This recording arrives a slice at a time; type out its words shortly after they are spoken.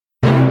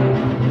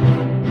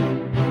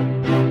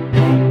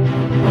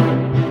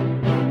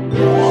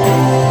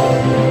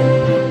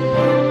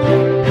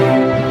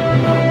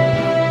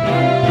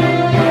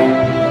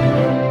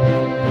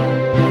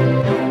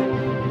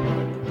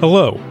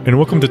Hello, and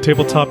welcome to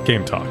Tabletop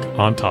Game Talk,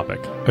 On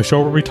Topic, a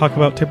show where we talk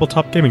about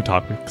tabletop gaming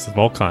topics of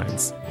all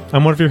kinds.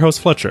 I'm one of your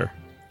hosts, Fletcher.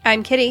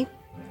 I'm Kitty.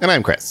 And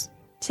I'm Chris.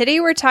 Today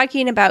we're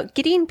talking about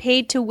getting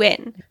paid to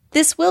win.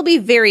 This will be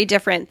very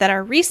different than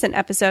our recent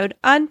episode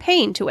on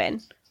paying to win.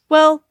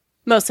 Well,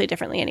 mostly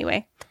differently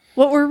anyway.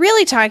 What we're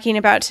really talking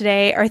about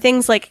today are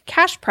things like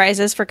cash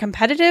prizes for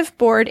competitive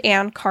board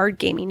and card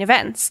gaming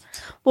events.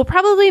 We'll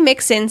probably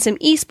mix in some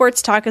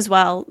esports talk as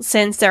well,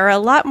 since there are a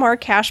lot more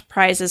cash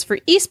prizes for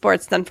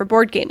esports than for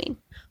board gaming.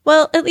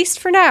 Well, at least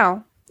for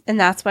now. And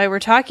that's why we're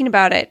talking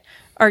about it.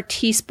 Are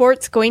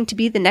T-sports going to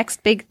be the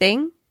next big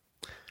thing?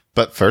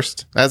 But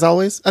first, as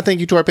always, a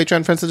thank you to our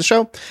Patreon friends of the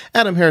show,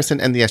 Adam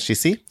Harrison and the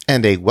SGC,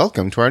 and a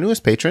welcome to our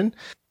newest patron,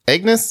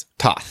 Agnes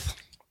Toth.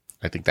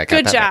 I think that got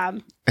Good that job.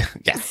 Right.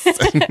 Yes.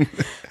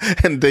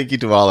 And thank you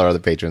to all our other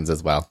patrons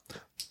as well.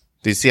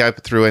 Do you see I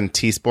threw in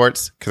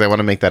T-sports? Because I want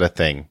to make that a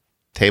thing.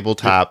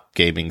 Tabletop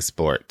gaming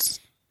sports.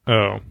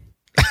 Oh.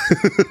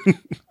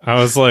 I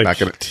was like,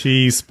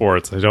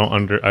 T-sports. I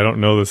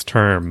don't know this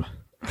term.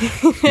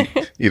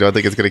 You don't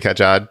think it's going to catch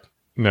on?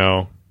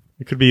 No.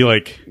 It could be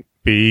like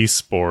B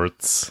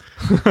sports.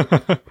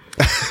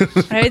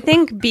 I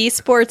think B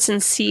sports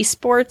and C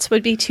sports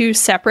would be two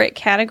separate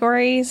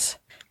categories.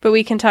 But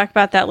we can talk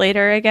about that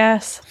later, I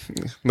guess.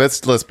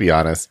 Let's be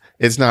honest.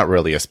 It's not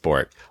really a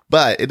sport,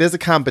 but it is a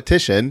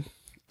competition.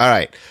 All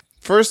right.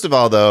 First of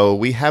all, though,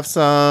 we have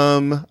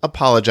some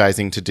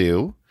apologizing to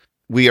do.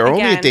 We are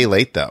only a day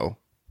late, though,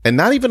 and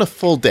not even a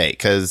full day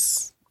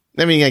because,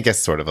 I mean, I guess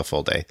sort of a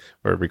full day.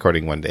 We're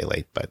recording one day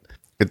late, but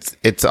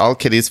it's all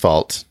Kitty's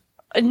fault.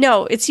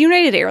 No, it's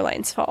United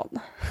Airlines' fault.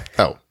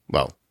 Oh,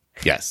 well,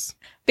 yes.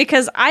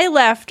 Because I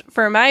left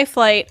for my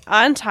flight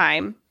on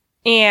time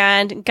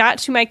and got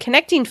to my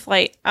connecting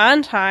flight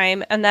on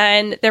time, and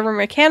then there were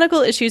mechanical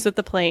issues with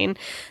the plane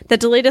that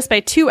delayed us by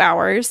 2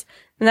 hours,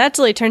 and that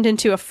delay turned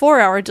into a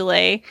 4-hour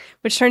delay,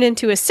 which turned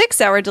into a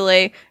 6-hour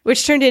delay,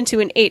 which turned into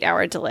an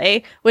 8-hour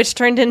delay, which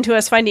turned into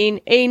us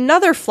finding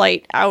another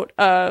flight out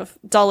of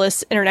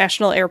Dulles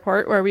International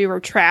Airport where we were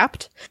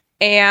trapped,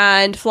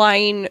 and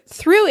flying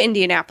through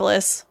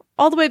Indianapolis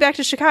all the way back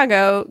to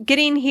Chicago,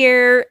 getting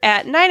here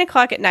at 9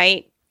 o'clock at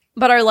night,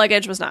 but our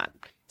luggage was not.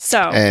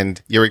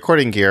 And your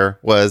recording gear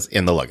was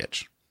in the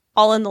luggage.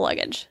 All in the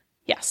luggage,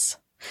 yes.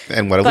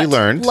 And what have we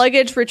learned?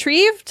 Luggage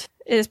retrieved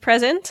is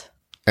present.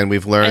 And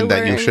we've learned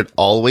that you should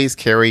always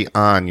carry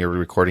on your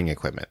recording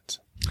equipment.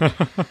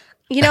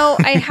 You know,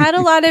 I had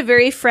a lot of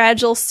very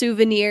fragile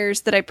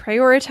souvenirs that I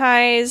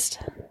prioritized.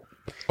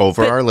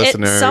 Over our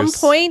listeners.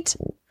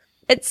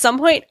 At some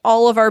point,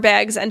 all of our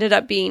bags ended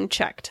up being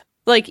checked.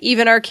 Like,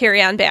 even our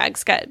carry-on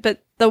bags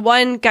but the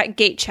one got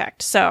gate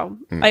checked. So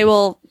I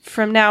will,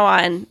 from now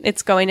on,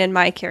 it's going in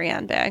my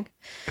carry-on bag.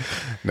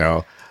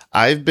 No,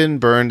 I've been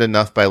burned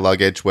enough by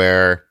luggage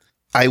where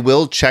I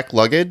will check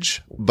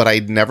luggage, but I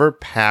never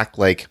pack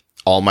like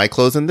all my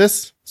clothes in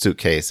this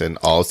suitcase and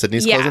all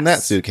Sydney's clothes in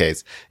that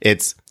suitcase.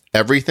 It's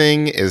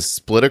everything is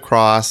split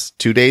across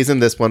 2 days in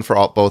this one for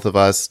both of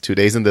us, 2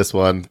 days in this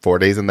one, 4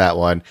 days in that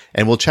one.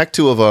 And we'll check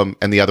 2 of them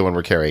and the other one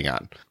we're carrying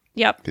on.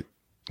 Yep.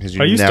 I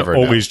used to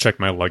always check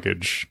my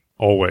luggage,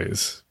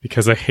 always,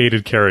 because I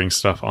hated carrying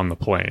stuff on the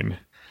plane.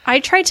 I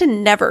tried to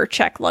never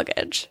check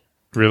luggage.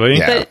 Really?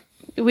 Yeah.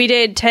 But we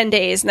did 10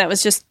 days, and that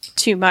was just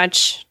too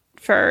much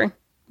for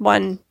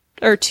 1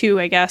 or 2,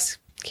 I guess,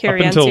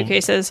 carry-on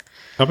suitcases.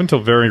 Up until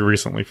very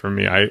recently for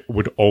me, I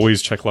would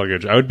always check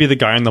luggage. I would be the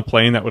guy on the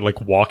plane that would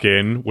like walk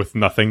in with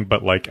nothing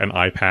but like an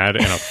iPad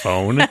and a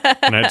phone.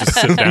 And I'd just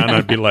sit down and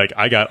I'd be like,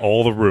 I got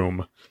all the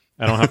room.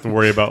 I don't have to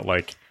worry about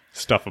like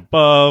stuff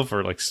above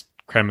or like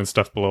cramming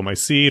stuff below my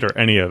seat or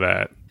any of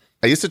that.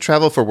 I used to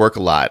travel for work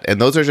a lot,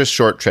 and those are just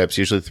short trips,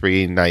 usually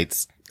 3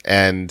 nights.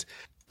 And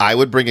I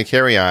would bring a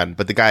carry-on,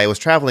 but the guy I was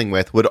traveling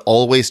with would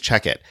always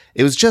check it.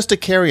 It was just a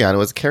carry-on. It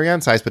was a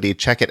carry-on size, but he'd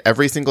check it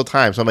every single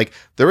time. So I'm like,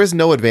 there is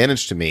no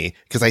advantage to me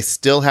because I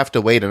still have to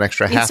wait an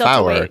extra half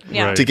hour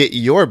to get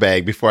your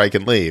bag before I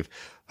can leave.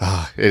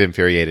 Oh, it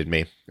infuriated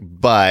me.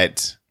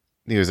 But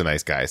he was a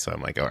nice guy, so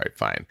I'm like, all right,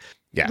 fine.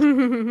 Yeah.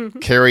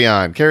 Carry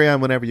on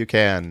whenever you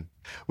can.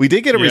 We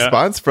did get a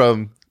response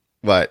from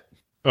what?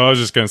 Oh, I was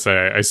just going to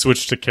say, I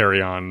switched to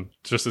carry on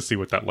just to see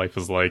what that life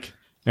is like.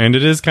 And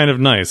it is kind of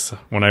nice.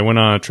 When I went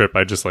on a trip,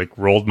 I just like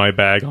rolled my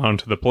bag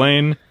onto the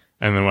plane.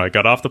 And then when I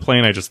got off the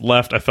plane, I just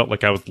left. I felt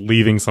like I was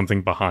leaving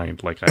something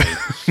behind. Like I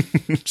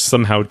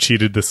somehow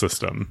cheated the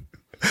system.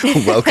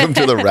 Welcome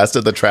to the rest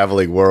of the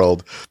traveling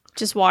world.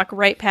 Just walk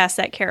right past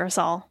that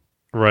carousel.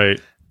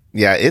 Right.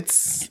 Yeah, it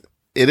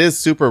is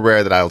super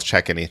rare that I'll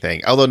check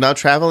anything. Although now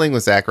traveling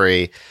with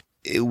Zachary,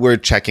 we're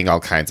checking all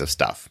kinds of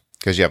stuff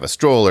because you have a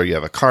stroller, you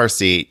have a car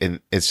seat, and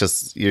it's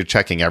just you're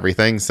checking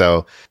everything.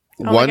 So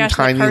the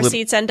car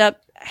seats end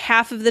up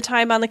half of the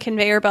time on the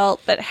conveyor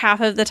belt, but half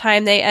of the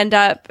time they end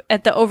up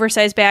at the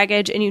oversized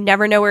baggage, and you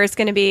never know where it's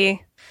going to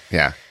be.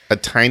 Yeah, a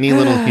tiny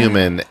little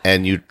human,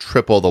 and you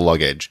triple the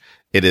luggage.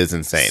 It is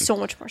insane. So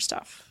much more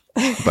stuff.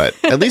 But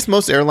at least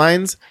most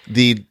airlines,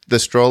 the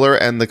stroller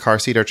and the car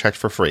seat are checked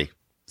for free.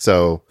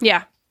 So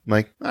yeah. I'm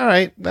like, all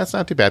right, that's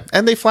not too bad.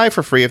 And they fly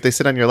for free if they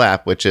sit on your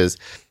lap, which is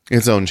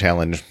its own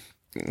challenge.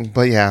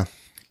 But yeah.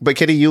 But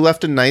Kitty, you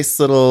left a nice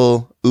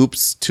little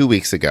oops 2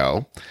 weeks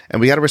ago, and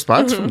we got a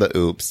response from the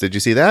oops. Did you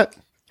see that?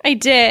 I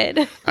did.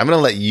 I'm going to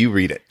let you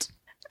read it.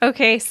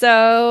 Okay,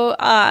 so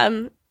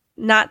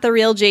not the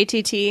real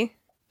JTT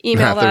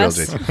emailed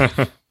us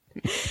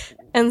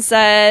and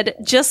said,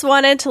 just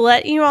wanted to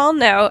let you all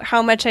know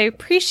how much I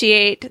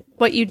appreciate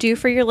what you do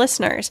for your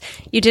listeners.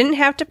 You didn't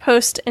have to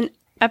post an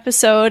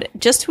episode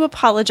just to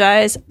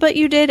apologize, but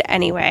you did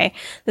anyway.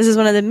 This is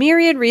one of the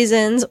myriad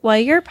reasons why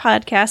your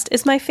podcast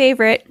is my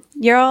favorite.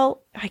 I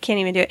can't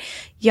even do it.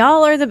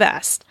 Y'all are the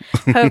best.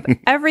 Hope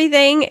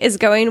everything is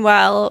going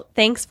well.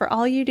 Thanks for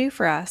all you do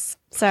for us.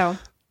 So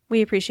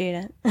we appreciate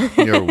it.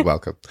 You're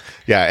welcome.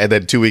 Yeah. And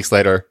then 2 weeks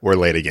later, we're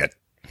late again.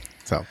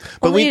 So,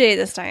 but only a day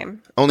this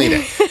time. Only a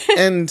day.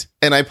 and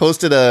I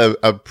posted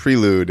a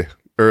prelude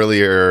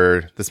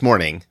earlier this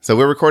morning. So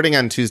we're recording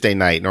on Tuesday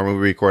night. Normally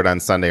we record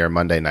on Sunday or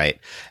Monday night.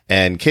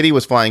 And Kitty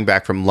was flying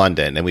back from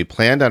London, and we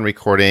planned on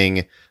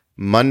recording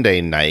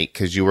Monday night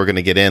because you were going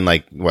to get in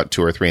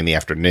 2 or 3 in the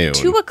afternoon.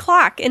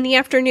 2:00 in the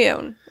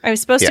afternoon. I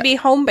was supposed to be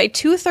home by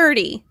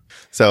 2:30.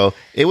 So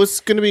it was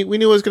going to be, we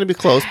knew it was going to be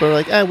close, but we're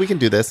like, we can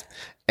do this.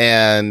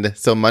 And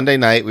so Monday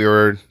night we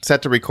were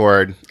set to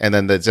record, and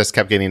then that just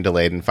kept getting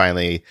delayed. And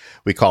finally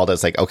we called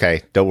us like,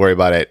 okay, don't worry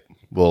about it.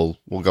 We'll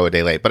go a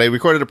day late. But I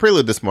recorded a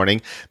prelude this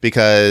morning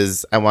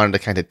because I wanted to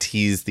kind of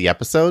tease the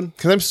episode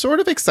because I'm sort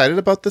of excited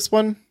about this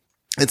one.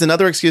 It's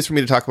another excuse for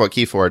me to talk about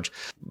Keyforge,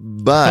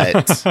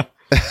 but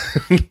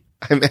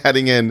I'm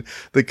adding in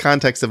the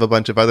context of a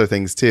bunch of other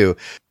things too.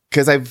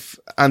 Because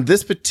on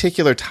this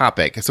particular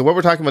topic, so what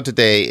we're talking about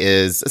today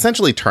is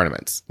essentially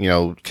tournaments,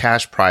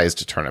 cash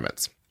prized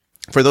tournaments.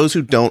 For those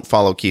who don't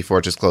follow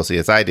Keyforge as closely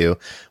as I do,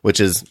 which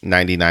is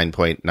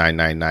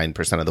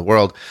 99.999% of the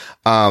world,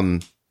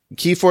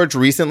 Keyforge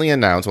recently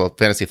announced,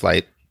 Fantasy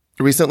Flight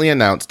recently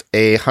announced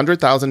a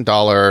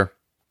 $100,000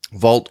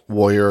 Vault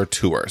Warrior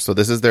Tour. So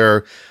this is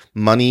their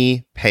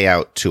money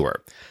payout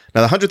tour.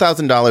 Now, the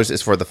 $100,000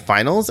 is for the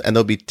finals, and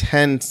there'll be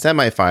 10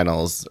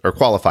 semifinals or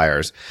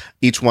qualifiers,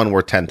 each one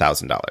worth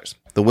 $10,000.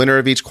 The winner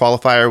of each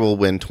qualifier will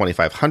win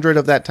 $2,500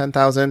 of that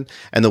 $10,000,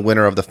 and the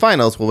winner of the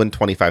finals will win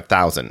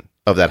 $25,000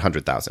 of that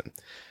 $100,000.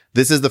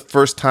 This is the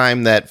first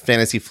time that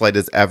Fantasy Flight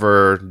has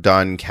ever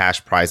done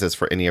cash prizes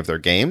for any of their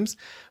games,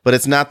 but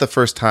it's not the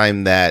first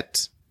time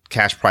that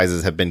cash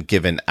prizes have been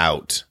given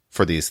out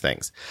for these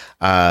things.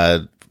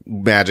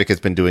 Magic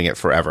has been doing it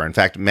forever. In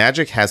fact,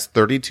 Magic has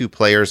 32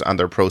 players on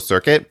their pro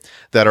circuit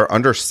that are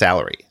under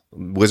salary.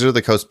 Wizard of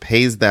the Coast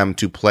pays them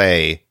to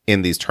play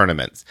in these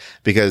tournaments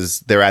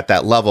because they're at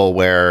that level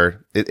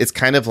where it's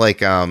kind of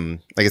like a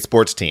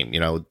sports team,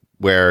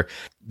 where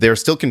they're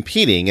still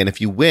competing. And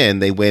if you win,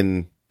 they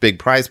win big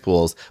prize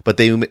pools, but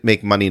they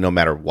make money no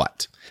matter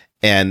what.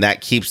 And that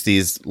keeps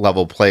these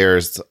level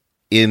players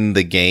in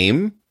the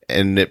game,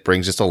 and it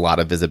brings just a lot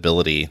of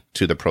visibility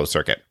to the pro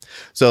circuit.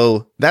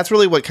 So that's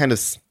really what kind of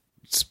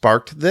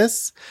sparked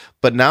this.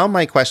 But now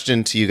my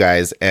question to you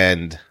guys,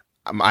 and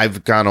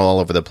I've gone all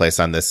over the place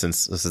on this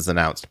since this is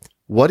announced.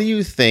 What do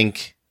you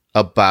think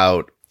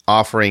about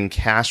offering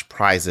cash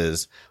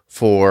prizes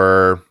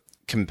for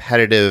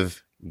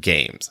competitive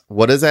games?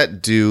 What does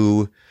that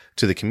do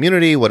to the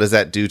community? What does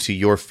that do to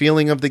your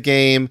feeling of the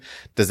game?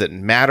 Does it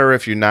matter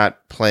if you're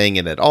not playing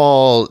it at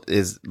all?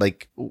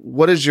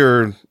 What is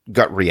your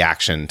gut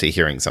reaction to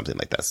hearing something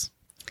like this?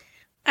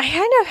 I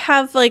kind of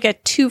have a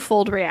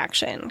twofold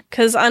reaction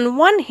because on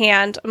one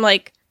hand, I'm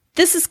like,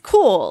 this is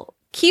cool.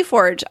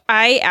 Keyforge,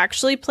 I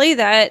actually play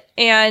that,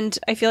 and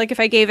I feel like if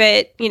I gave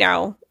it,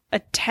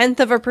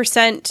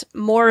 0.1%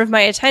 more of my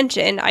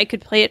attention, I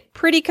could play it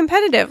pretty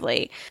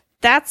competitively.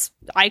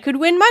 I could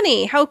win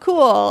money. How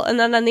cool. And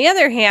then on the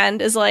other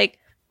hand is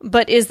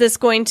but is this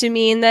going to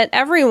mean that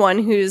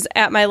everyone who's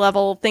at my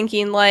level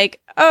thinking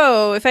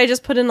if I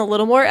just put in a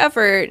little more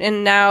effort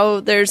and now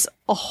there's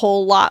a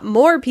whole lot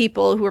more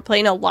people who are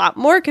playing a lot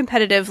more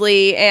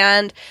competitively,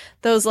 and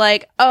those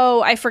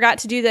I forgot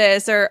to do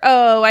this, or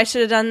I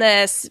should have done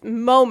this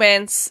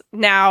moments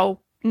now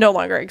no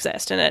longer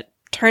exist, and it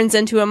turns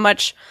into a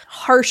much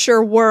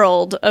harsher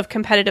world of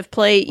competitive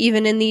play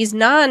even in these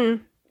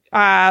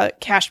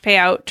cash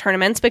payout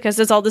tournaments, because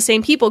it's all the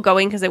same people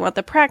going because they want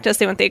the practice,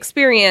 they want the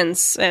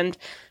experience, and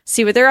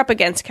see what they're up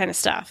against kind of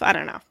stuff. I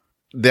don't know.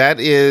 That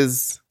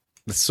is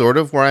sort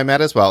of where I'm at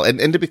as well.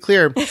 And to be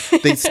clear,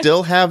 they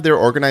still have their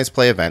organized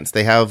play events.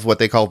 They have what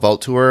they call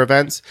Vault Tour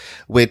events,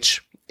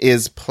 which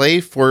is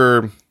play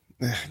for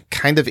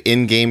kind of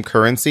in-game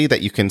currency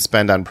that you can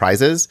spend on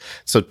prizes.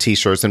 So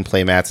t-shirts and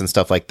play mats and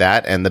stuff like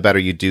that. And the better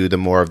you do, the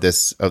more of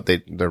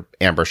they're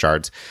amber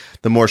shards,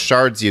 the more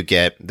shards you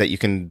get that you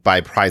can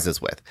buy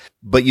prizes with.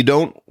 But you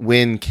don't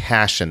win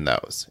cash in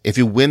those. If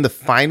you win the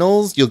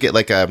finals, you'll get a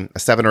 $700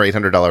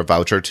 or $800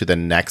 voucher to the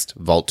next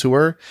Vault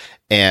Tour.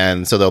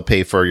 And so they'll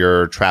pay for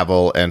your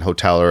travel and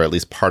hotel, or at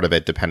least part of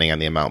it, depending on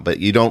the amount. But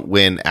you don't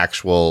win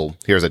actual,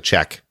 here's a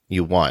check,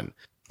 you won.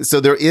 So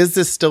there is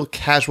this still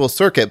casual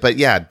circuit, but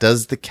yeah,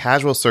 does the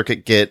casual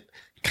circuit get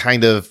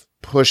kind of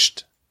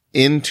pushed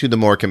into the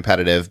more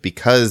competitive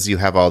because you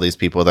have all these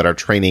people that are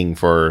training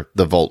for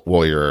the Volt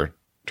Warrior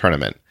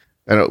tournament.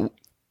 And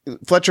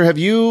Fletcher,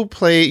 you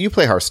play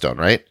Hearthstone,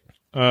 right?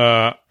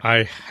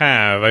 I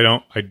have.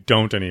 I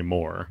don't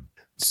anymore.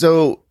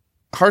 So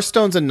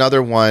Hearthstone's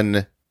another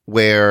one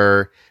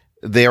where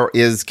there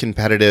is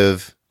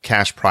competitive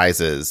cash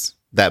prizes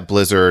that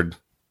Blizzard,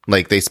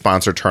 like, they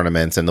sponsor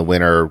tournaments and the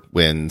winner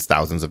wins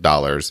thousands of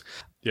dollars.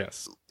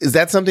 Yes. Is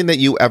that something that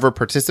you ever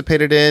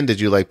participated in? Did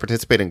you like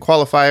participate in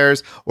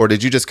qualifiers, or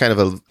did you just kind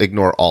of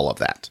ignore all of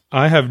that?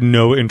 I have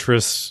no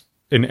interest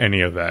in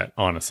any of that,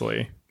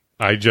 honestly.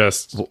 I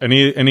just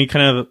any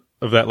kind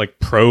of that like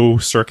pro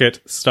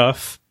circuit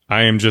stuff,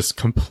 I am just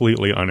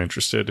completely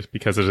uninterested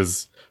because it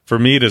is, for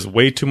me, it is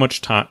way too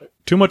much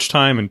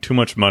time and too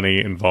much money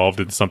involved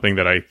in something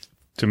that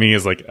to me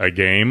is like a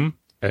game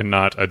and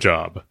not a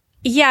job.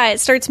 Yeah, it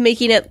starts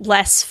making it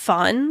less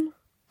fun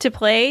to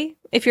play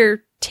if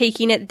you're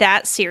taking it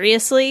that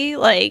seriously.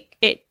 Like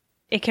it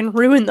can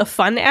ruin the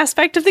fun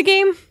aspect of the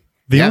game.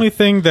 The only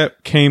thing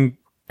that came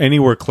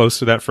anywhere close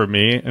to that for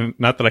me, and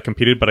not that I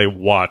competed, but I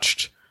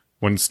watched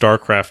when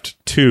StarCraft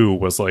 2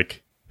 was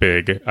like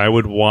big, I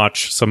would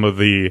watch some of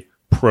the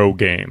pro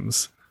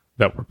games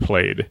that were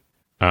played.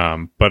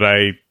 But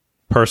I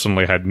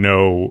personally had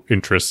no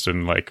interest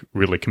in like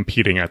really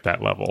competing at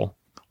that level.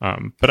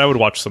 But I would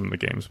watch some of the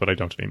games, but I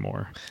don't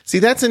anymore. See,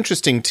 that's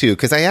interesting too,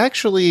 because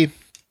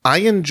I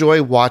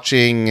enjoy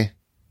watching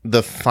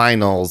the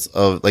finals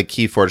of like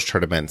Keyforge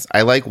tournaments.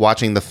 I like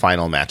watching the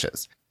final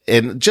matches.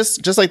 And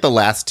just like the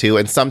last two,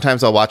 and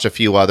sometimes I'll watch a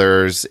few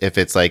others if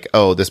it's like,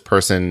 oh, this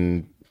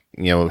person,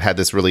 had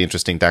this really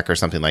interesting deck or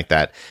something like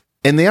that.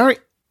 And they are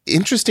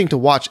interesting to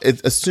watch,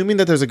 assuming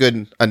that there's a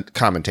good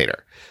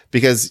commentator,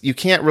 because you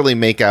can't really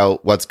make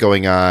out what's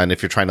going on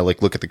if you're trying to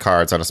like look at the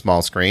cards on a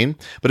small screen.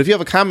 But if you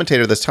have a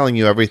commentator that's telling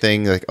you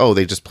everything, like, oh,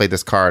 they just played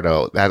this card,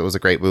 oh, that was a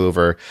great move,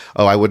 or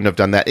oh, I wouldn't have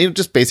done that. It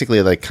just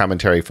basically like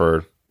commentary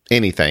for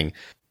anything.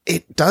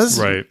 It does.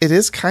 Right. It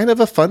is kind of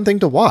a fun thing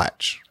to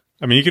watch.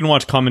 I mean, you can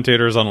watch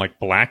commentators on like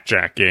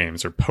blackjack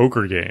games or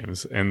poker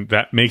games, and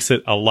that makes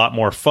it a lot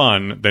more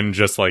fun than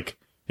just like,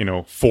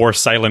 4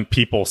 silent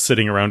people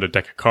sitting around a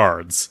deck of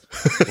cards.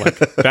 Like,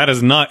 that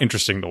is not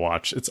interesting to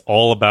watch. It's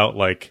all about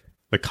like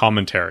the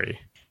commentary.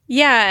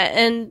 Yeah.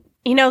 And,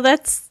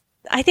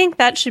 I think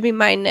that should be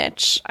my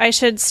niche. I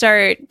should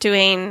start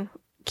doing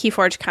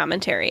Keyforge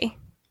commentary.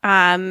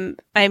 I'm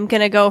going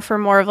to go for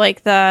more of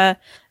like the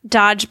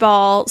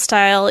dodgeball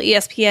style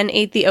ESPN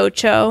 8 the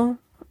Ocho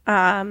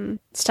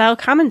style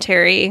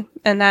commentary,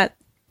 and that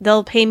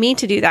they'll pay me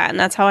to do that, and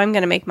that's how I'm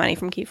going to make money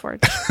from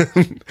Keyforge.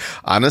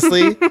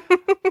 Honestly,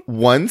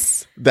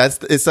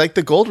 it's like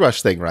the gold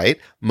rush thing, right?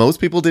 Most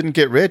people didn't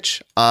get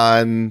rich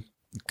on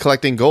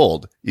collecting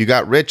gold. You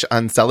got rich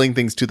on selling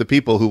things to the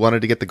people who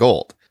wanted to get the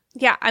gold.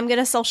 Yeah, I'm going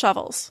to sell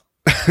shovels.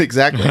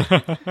 Exactly.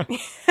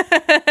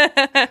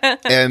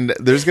 And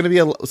there's going to be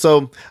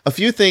a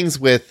few things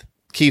with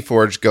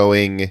Keyforge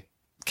going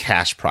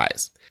cash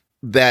prize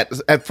that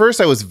at first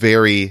I was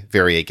very,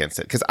 very against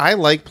it, because I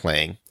like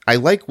playing. I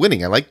like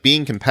winning. I like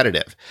being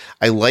competitive.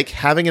 I like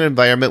having an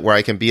environment where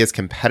I can be as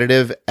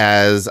competitive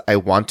as I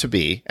want to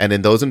be. And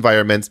in those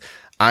environments,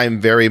 I'm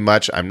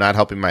not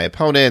helping my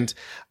opponent.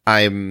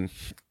 I'm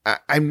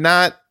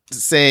not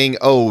saying,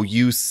 oh,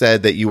 you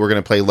said that you were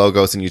going to play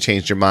Logos and you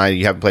changed your mind.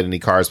 You haven't played any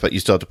cards, but you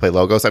still have to play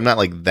Logos. I'm not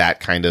like that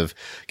kind of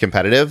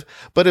competitive.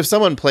 But if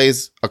someone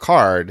plays a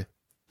card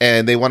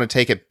and they want to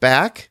take it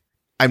back,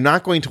 I'm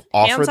not going to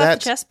offer Hands that off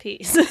the chess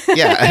piece.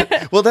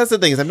 Yeah. Well, that's the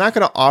thing, is I'm not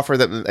going to offer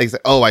them like,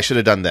 oh, I should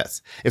have done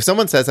this. If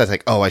someone says that's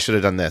like, oh, I should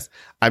have done this,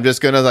 I'm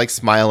just going to like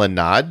smile and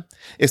nod.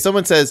 If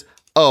someone says,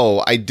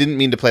 oh, I didn't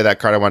mean to play that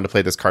card, I wanted to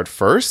play this card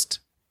first,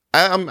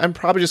 I'm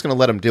probably just going to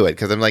let them do it,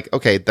 because I'm like,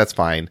 okay, that's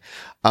fine.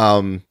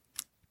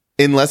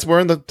 Unless we're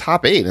in the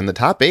top 8. In the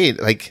top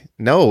 8, like,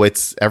 no,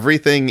 it's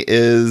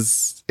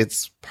hardcore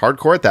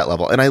at that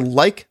level. And I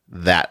like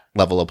that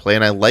level of play,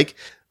 and I like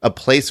a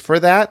place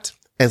for that,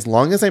 as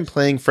long as I'm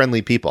playing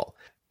friendly people.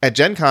 At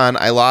Gen Con,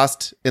 I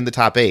lost in the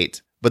top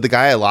 8, but the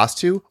guy I lost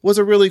to was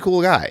a really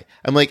cool guy.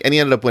 I'm like, and he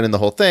ended up winning the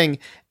whole thing.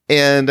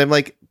 And I'm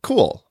like,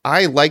 cool.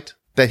 I liked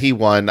that he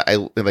won.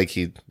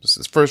 He was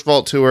his first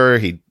Vault tour.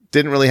 He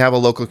didn't really have a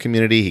local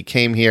community. He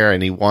came here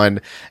and he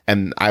won,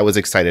 and I was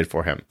excited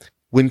for him.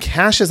 When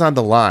cash is on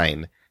the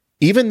line,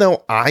 even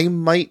though I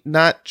might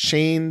not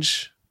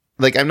change,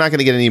 like, I'm not going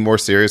to get any more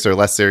serious or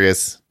less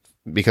serious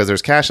because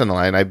there's cash on the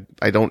line.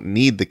 I don't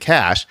need the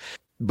cash.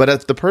 But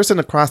if the person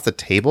across the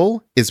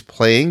table is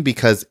playing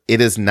because it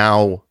is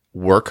now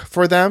work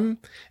for them,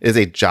 it is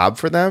a job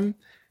for them,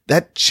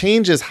 that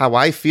changes how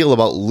I feel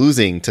about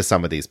losing to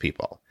some of these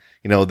people.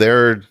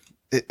 There's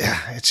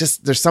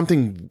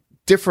something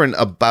different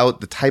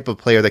about the type of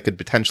player that could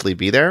potentially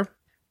be there.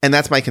 And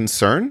that's my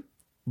concern.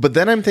 But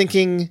then I'm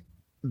thinking,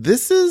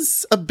 this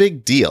is a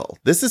big deal.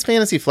 This is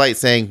Fantasy Flight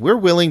saying we're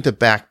willing to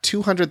back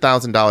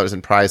 $200,000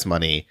 in prize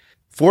money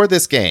for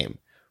this game,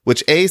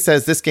 which A,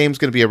 says this game's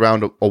going to be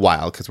around a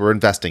while because we're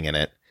investing in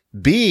it.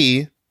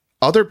 B,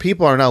 other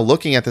people are now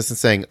looking at this and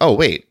saying, oh,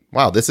 wait,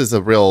 wow, this is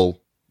a real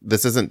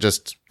this isn't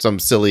just some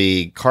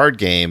silly card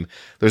game.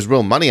 There's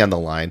real money on the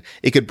line.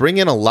 It could bring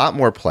in a lot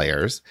more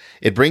players.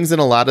 It brings in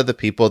a lot of the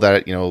people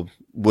that,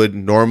 would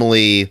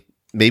normally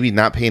maybe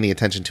not pay any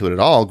attention to it at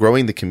all,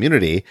 growing the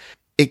community.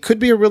 It could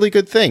be a really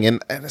good thing.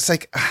 And it's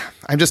like,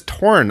 I'm just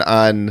torn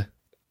on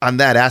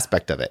that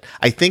aspect of it.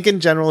 I think in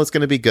general it's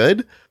going to be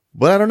good,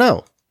 but I don't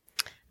know.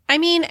 I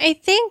mean, I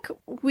think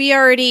we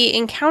already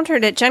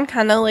encountered at Gen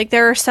Con, though, like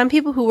there are some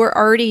people who were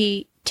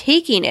already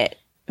taking it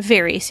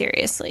very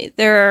seriously.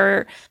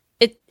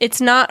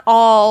 It's not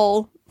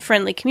all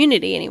friendly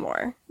community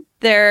anymore.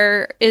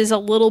 There is a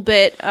little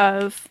bit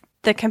of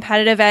the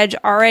competitive edge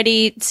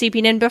already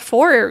seeping in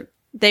before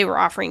they were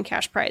offering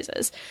cash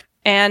prizes.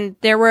 And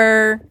there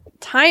were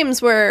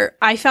times where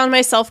I found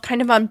myself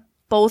kind of on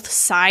both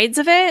sides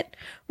of it,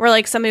 where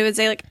like somebody would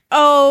say like,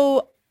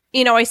 oh,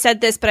 I said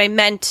this, but I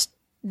meant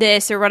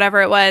this or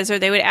whatever it was, or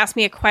they would ask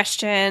me a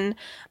question,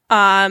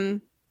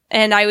 and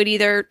I would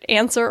either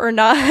answer or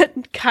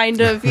not,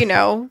 kind of,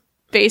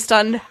 based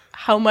on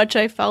how much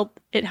I felt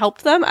it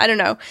helped them. I don't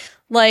know.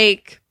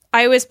 Like,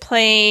 I was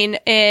playing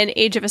an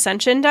Age of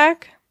Ascension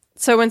deck,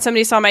 so when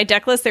somebody saw my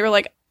deck list, they were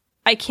like,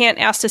 I can't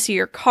ask to see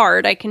your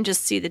card, I can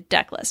just see the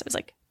deck list. I was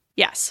like,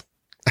 yes.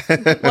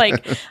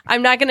 Like,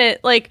 I'm not gonna,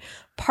 like,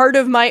 part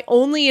of my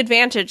only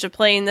advantage of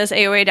playing this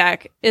AoA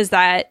deck is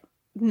that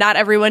not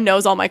everyone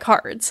knows all my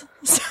cards.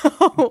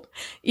 So,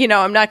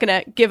 I'm not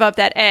going to give up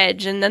that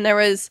edge. And then there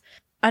was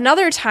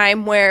another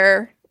time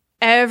where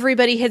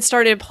everybody had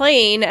started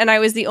playing and I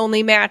was the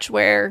only match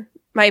where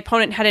my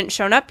opponent hadn't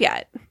shown up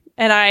yet.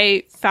 And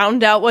I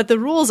found out what the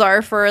rules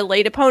are for a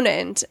late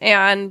opponent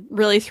and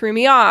really threw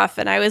me off.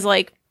 And I was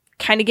like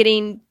kind of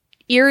getting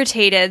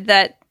irritated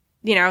that,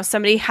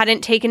 somebody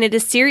hadn't taken it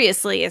as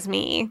seriously as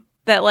me.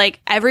 That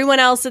like everyone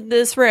else in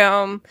this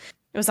room,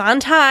 it was on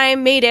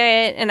time, made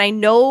it, and I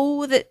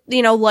know that,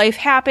 life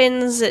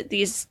happens at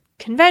these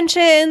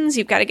conventions,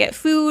 you've got to get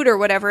food or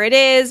whatever it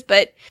is,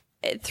 but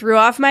it threw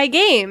off my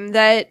game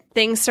that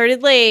things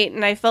started late,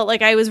 and I felt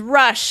like I was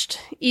rushed,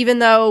 even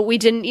though we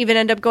didn't even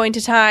end up going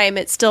to time.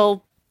 It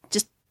still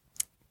just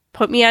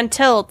put me on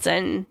tilt,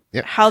 and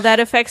how that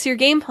affects your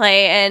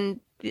gameplay, and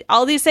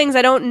all these things.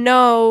 I don't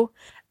know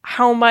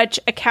how much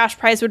a cash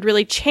prize would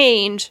really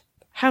change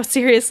how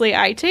seriously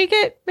I take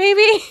it,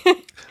 maybe.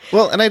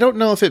 Well, and I don't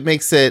know if it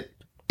makes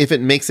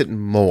it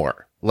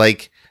more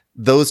like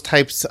those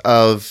types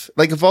of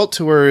like vault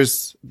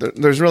tours.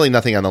 There's really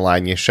nothing on the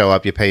line. You show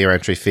up, you pay your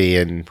entry fee,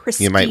 and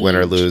Prestige. You might win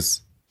or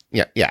lose.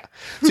 Yeah.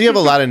 So you have a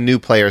lot of new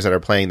players that are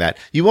playing that.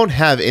 You won't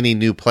have any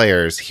new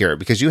players here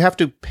because you have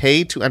to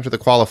pay to enter the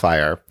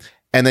qualifier,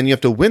 and then you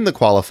have to win the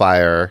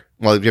qualifier.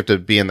 Well, you have to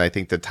be in, I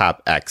think, the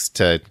top X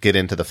to get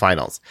into the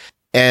finals.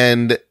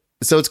 And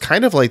so it's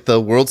kind of like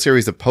the World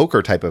Series of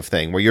Poker type of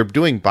thing where you're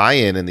doing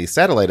buy-in in these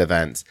satellite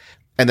events,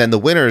 and then the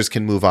winners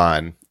can move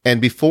on. And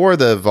before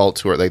the Vault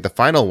Tour, like the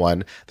final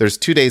one, there's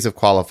 2 days of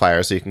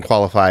qualifiers, so you can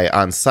qualify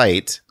on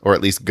site, or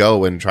at least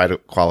go and try to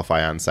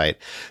qualify on site.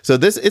 So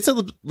it's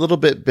a little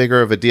bit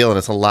bigger of a deal, and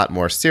it's a lot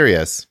more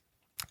serious.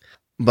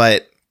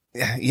 But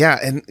yeah,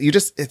 and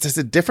it's just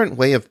a different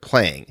way of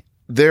playing.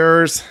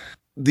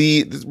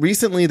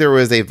 Recently there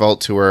was a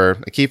Vault Tour,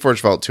 a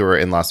Keyforge Vault Tour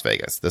in Las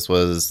Vegas. This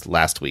was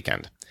last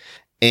weekend.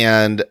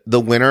 And the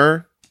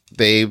winner,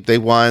 they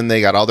won.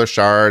 They got all their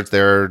shards.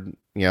 They're,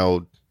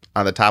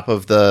 on the top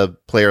of the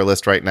player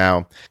list right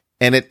now.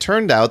 And it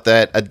turned out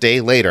that a day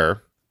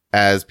later,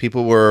 as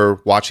people were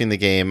watching the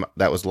game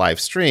that was live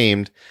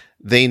streamed,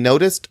 they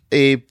noticed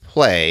a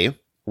play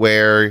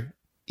where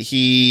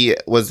he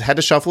had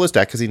to shuffle his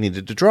deck because he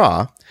needed to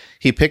draw.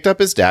 He picked up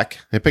his deck,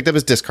 he picked up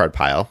his discard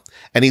pile,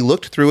 and he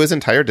looked through his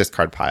entire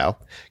discard pile,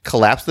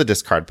 collapsed the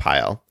discard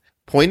pile,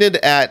 pointed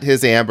at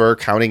his amber,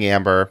 counting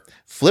amber,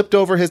 flipped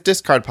over his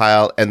discard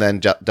pile, and then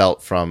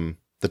dealt from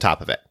the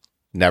top of it.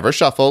 Never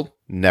shuffled,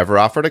 never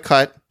offered a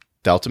cut,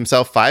 dealt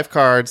himself 5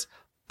 cards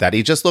that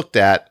he just looked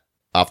at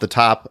off the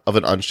top of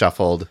an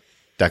unshuffled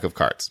deck of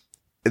cards.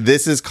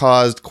 This has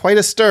caused quite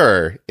a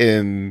stir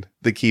in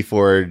the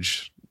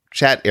Keyforge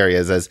chat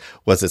areas as,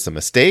 was this a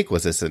mistake?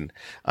 Was this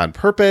on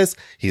purpose?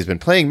 He's been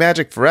playing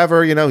Magic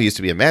forever. He used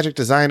to be a Magic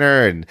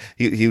designer, and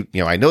he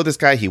I know this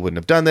guy, he wouldn't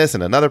have done this.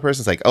 And another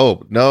person's like,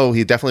 oh no,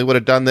 he definitely would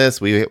have done this.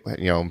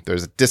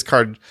 There's a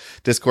Discord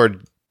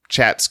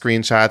chat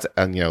screenshots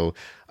and,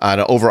 on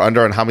over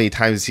under on how many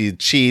times he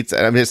cheats.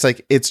 And I mean,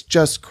 it's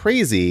just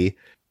crazy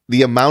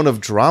the amount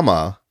of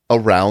drama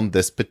around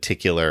this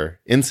particular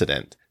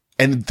incident.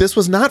 And this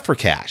was not for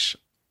cash.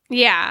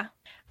 Yeah.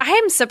 I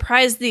am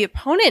surprised the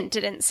opponent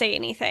didn't say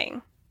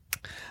anything.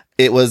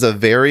 It was a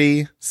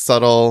very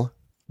subtle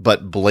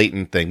but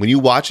blatant thing. When you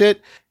watch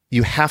it,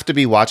 you have to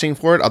be watching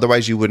for it.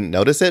 Otherwise, you wouldn't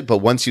notice it. But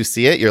once you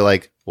see it, you're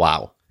like,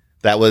 wow,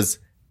 that was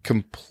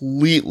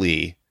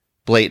completely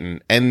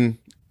blatant. And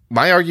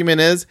my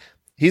argument is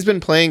he's been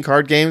playing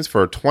card games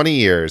for 20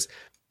 years.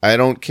 I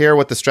don't care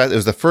what the stress. It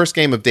was the first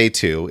game of day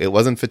 2. It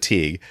wasn't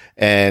fatigue.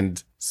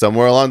 And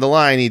somewhere along the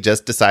line, he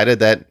just decided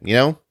that,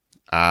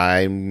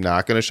 I'm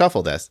not going to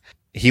shuffle this.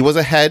 He was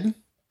ahead.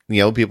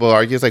 People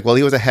argue it's like, well,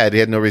 he was ahead. He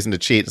had no reason to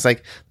cheat. It's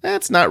like,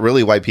 that's not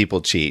really why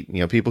people cheat.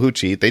 People who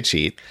cheat, they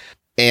cheat.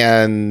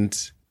 And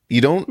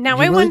you don't. Now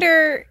I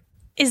wonder,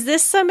 is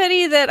this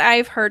somebody that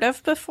I've heard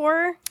of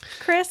before,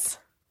 Chris?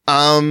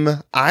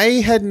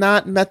 I had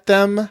not met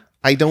them.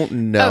 I don't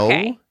know.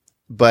 Okay.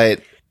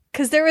 But.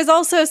 Because there was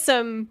also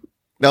some.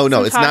 No,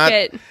 it's not.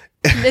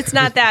 It's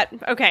not that.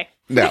 Okay.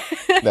 No.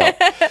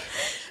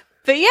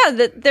 But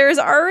yeah, there's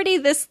already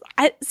this.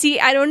 I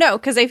don't know,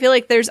 because I feel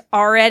like there's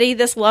already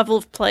this level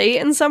of play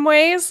in some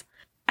ways.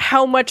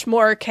 How much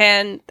more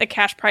can the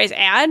cash prize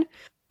add?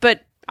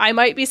 But I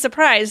might be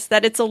surprised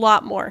that it's a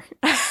lot more.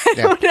 I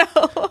don't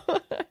know.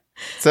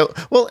 So,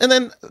 well, and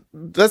then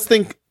let's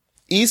think,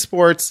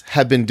 esports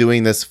have been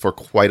doing this for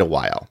quite a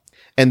while.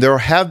 And there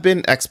have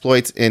been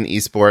exploits in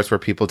esports where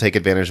people take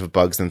advantage of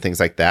bugs and things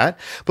like that.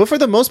 But for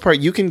the most part,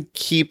 you can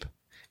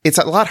it's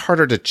a lot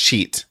harder to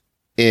cheat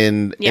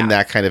in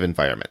that kind of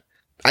environment.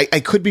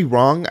 I could be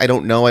wrong. I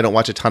don't know. I don't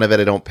watch a ton of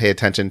it. I don't pay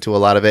attention to a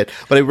lot of it,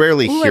 but I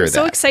rarely hear that. I'm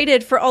so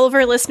excited for all of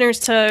our listeners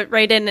to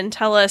write in and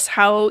tell us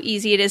how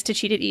easy it is to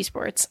cheat at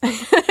esports.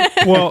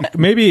 Well,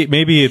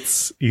 maybe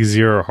it's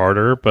easier or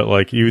harder, but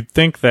like you would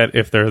think that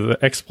if they're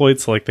the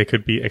exploits, like they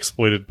could be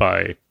exploited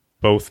by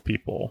both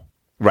people.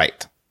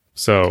 Right.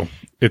 So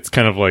it's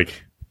kind of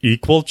like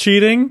equal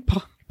cheating,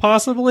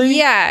 possibly.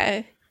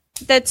 Yeah,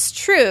 that's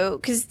true.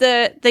 Because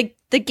the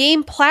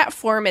game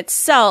platform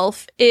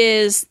itself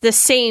is the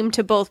same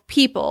to both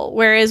people.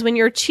 Whereas when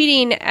you're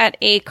cheating at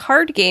a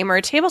card game or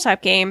a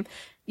tabletop game,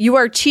 you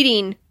are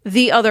cheating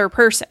the other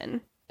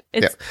person.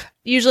 It's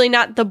usually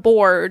not the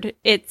board.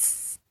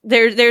 It's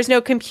there's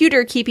no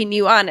computer keeping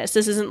you honest.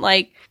 This isn't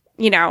like,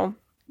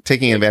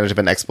 taking advantage of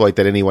an exploit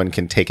that anyone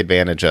can take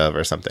advantage of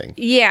or something.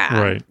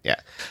 Yeah. Right. Yeah.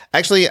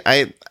 Actually,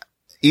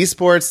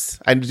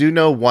 esports, I do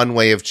know one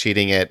way of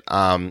cheating it.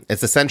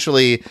 It's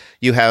essentially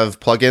you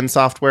have plug-in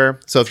software.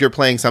 So if you're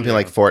playing something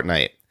like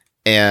Fortnite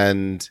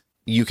and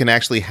you can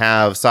actually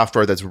have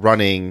software that's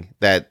running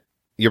that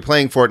you're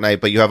playing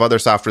Fortnite, but you have other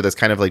software that's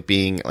kind of like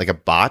being like a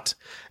bot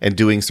and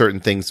doing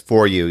certain things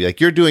for you. Like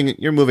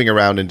you're moving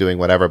around and doing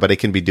whatever, but it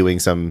can be doing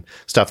some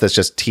stuff that's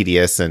just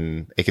tedious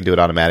and it can do it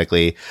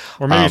automatically.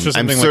 Or maybe it's just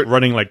something like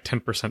running like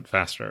 10%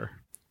 faster.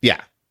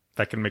 Yeah.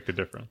 That can make the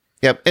difference.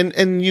 Yep.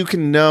 And you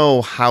can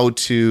know how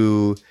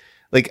to,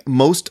 like,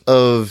 most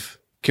of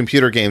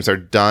computer games are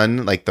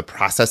done, like the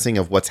processing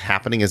of what's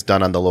happening is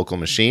done on the local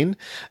machine.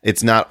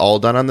 It's not all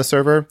done on the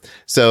server.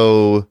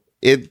 So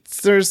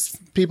there's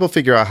people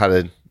figure out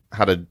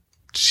how to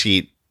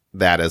cheat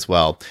that as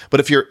well. But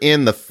if you're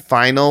in the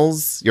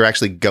finals, you're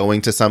actually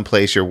going to some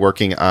place, you're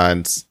working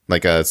on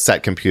like a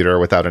set computer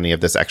without any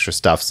of this extra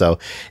stuff. So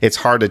it's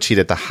hard to cheat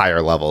at the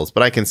higher levels,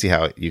 but I can see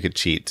how you could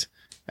cheat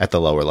at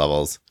the lower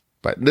levels.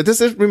 But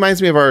this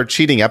reminds me of our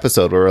cheating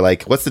episode where we're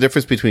like, what's the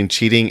difference between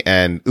cheating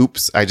and,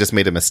 oops, I just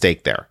made a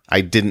mistake there.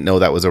 I didn't know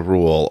that was a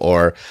rule,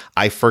 or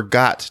I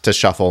forgot to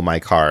shuffle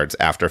my cards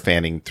after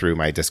fanning through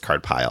my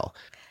discard pile,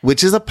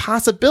 which is a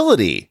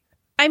possibility.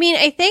 I mean,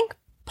 I think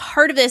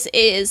part of this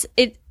is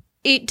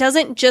it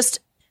doesn't just,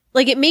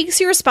 like, it makes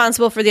you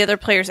responsible for the other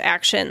player's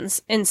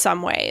actions in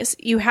some ways.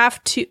 You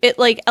have to, it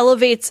like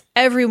elevates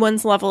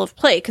everyone's level of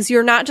play, because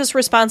you're not just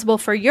responsible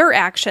for your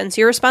actions,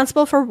 you're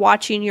responsible for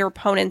watching your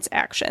opponent's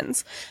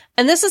actions.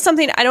 And this is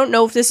something, I don't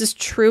know if this is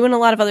true in a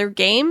lot of other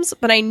games,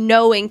 but I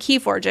know in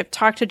Keyforge, I've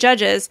talked to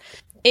judges,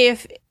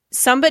 if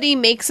somebody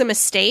makes a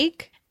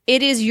mistake,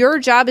 it is your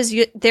job as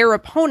their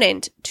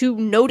opponent to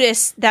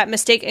notice that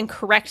mistake and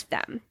correct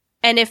them.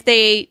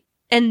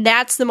 And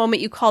that's the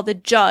moment you call the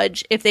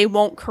judge if they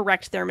won't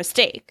correct their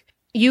mistake.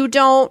 You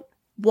don't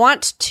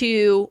want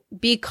to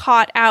be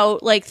caught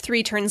out like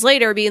 3 turns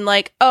later being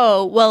like,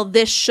 oh, well,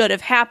 this should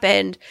have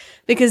happened,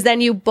 because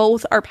then you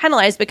both are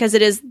penalized, because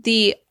it is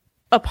the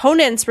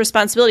opponent's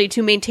responsibility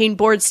to maintain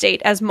board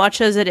state as much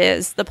as it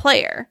is the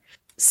player.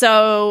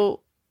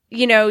 So,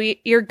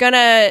 you're going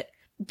to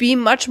be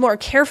much more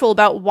careful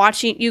about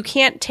watching. You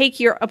can't take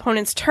your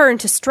opponent's turn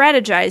to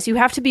strategize. You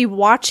have to be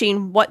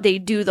watching what they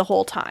do the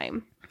whole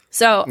time.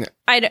 So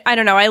I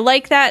don't know. I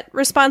like that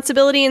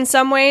responsibility in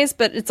some ways,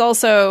 but it's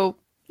also,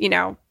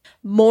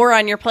 more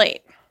on your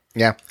plate.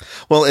 Yeah.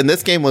 Well, and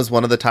this game was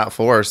one of the top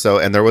 4.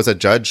 And there was a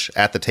judge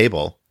at the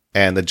table,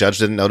 and the judge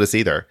didn't notice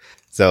either.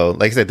 So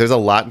like I said, there's a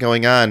lot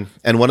going on.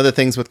 And one of the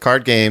things with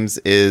card games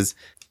is,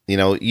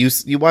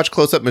 you watch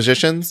Close Up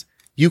Magicians,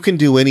 you can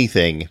do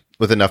anything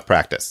with enough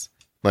practice.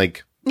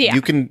 Like,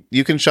 you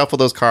can shuffle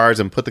those cards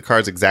and put the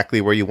cards exactly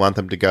where you want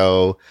them to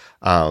go,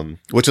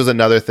 which was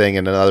another thing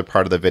in another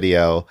part of the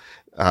video.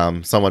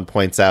 Someone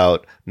points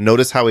out,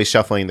 notice how he's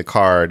shuffling the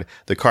card.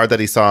 The card that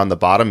he saw on the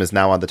bottom is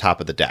now on the top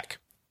of the deck.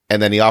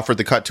 And then he offered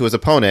the cut to his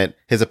opponent.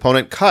 His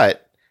opponent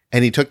cut,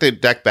 and he took the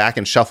deck back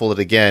and shuffled it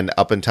again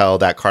up until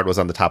that card was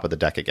on the top of the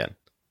deck again.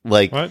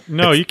 Like, what?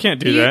 No, you can't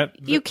do that.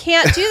 You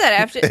can't do that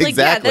after. Like,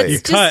 exactly.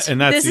 that's you cut, and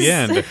that's the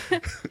end.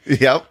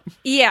 Yep.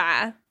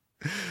 Yeah.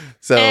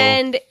 So,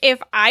 and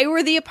if I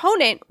were the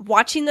opponent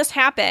watching this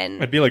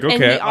happen, I'd be like, and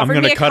okay, he I'm offered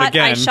going me to a cut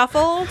again. I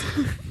shuffled.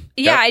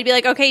 Yeah, Yep. I'd be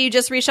like, okay, you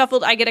just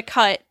reshuffled. I get a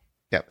cut.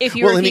 Yeah. If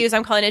you refuse,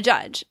 I'm calling a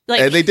judge.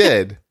 Like, and they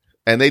did.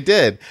 And they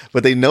did.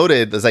 But they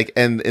noted, it's like,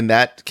 and in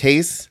that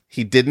case,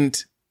 he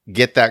didn't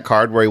get that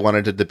card where he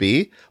wanted it to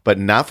be, but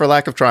not for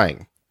lack of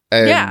trying.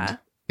 And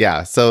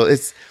yeah. So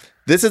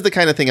this is the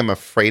kind of thing I'm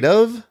afraid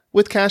of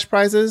with cash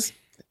prizes.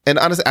 And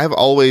honestly, I've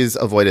always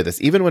avoided this.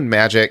 Even when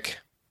Magic,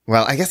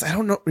 well, I guess I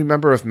don't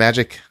remember if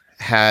Magic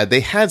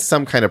they had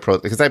some kind of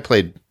because I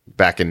played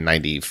back in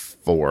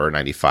 94,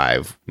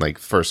 95, like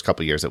first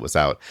couple years it was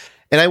out.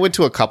 And I went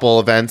to a couple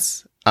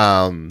events,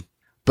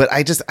 but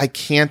I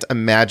can't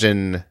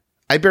imagine.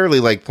 I barely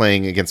like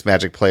playing against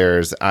Magic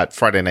players at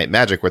Friday Night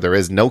Magic where there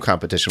is no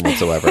competition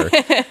whatsoever.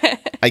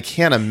 I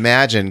can't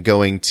imagine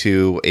going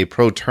to a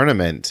pro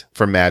tournament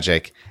for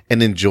Magic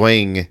and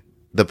enjoying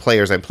the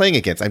players I'm playing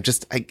against.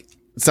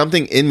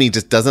 Something in me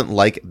just doesn't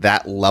like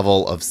that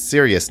level of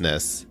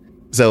seriousness.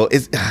 So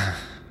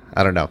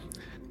I don't know.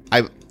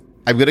 I'm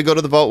going to go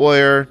to the Vault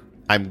Warrior.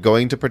 I'm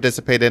going to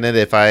participate in it.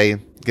 If I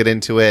get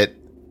into it,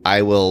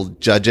 I will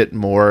judge it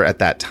more at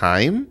that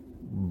time.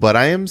 But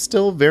I am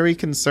still very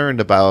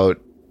concerned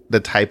about the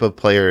type of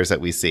players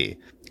that we see.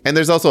 And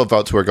there's also a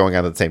Vault Tour going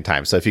on at the same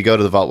time. So if you go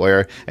to the Vault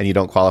Warrior and you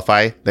don't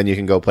qualify, then you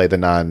can go play the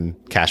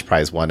non-cash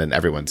prize one, and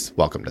everyone's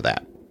welcome to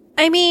that.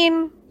 I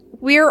mean,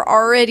 we're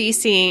already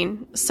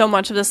seeing so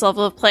much of this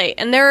level of play.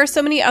 And there are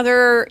so many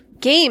other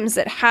games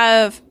that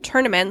have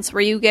tournaments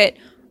where you get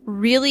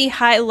really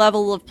high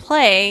level of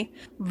play,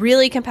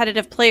 really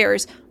competitive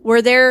players,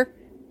 where there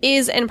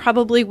is and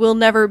probably will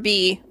never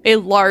be a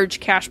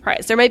large cash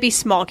prize. There might be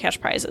small cash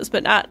prizes,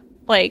 but not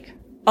like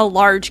a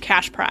large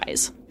cash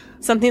prize.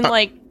 Something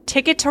like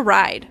Ticket to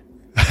Ride.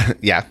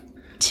 Yeah.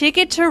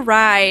 Ticket to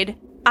Ride.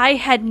 I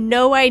had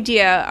no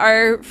idea.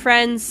 Our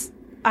friend's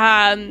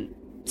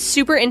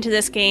super into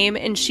this game,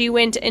 and she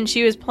went and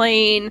she was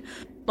playing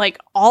like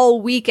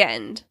all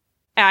weekend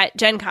at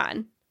Gen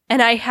Con.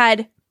 And I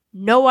had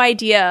no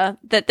idea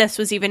that this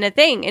was even a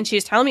thing. And she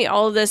was telling me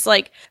all of this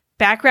like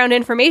background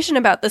information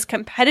about this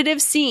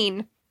competitive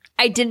scene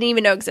I didn't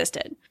even know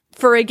existed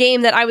for a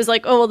game that I was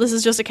like, oh, well, this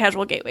is just a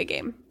casual gateway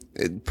game.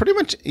 Pretty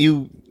much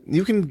you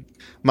can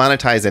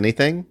monetize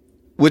anything,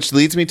 which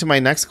leads me to my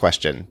next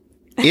question.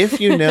 If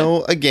you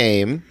know a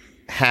game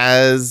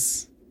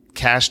has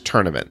cash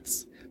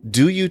tournaments,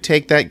 do you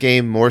take that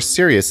game more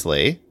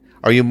seriously?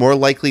 Are you more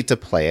likely to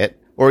play it?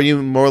 Or are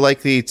you more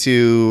likely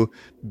to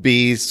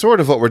be sort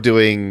of what we're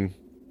doing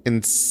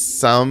in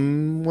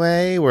some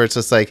way, where it's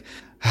just like,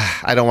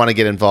 I don't want to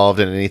get involved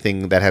in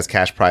anything that has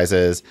cash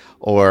prizes,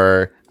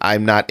 or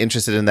I'm not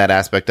interested in that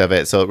aspect of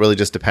it. So it really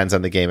just depends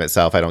on the game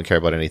itself. I don't care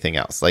about anything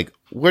else. Like,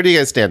 where do you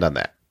guys stand on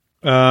that?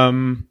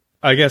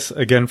 I guess,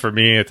 again, for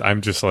me,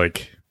 I'm just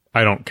like,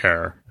 I don't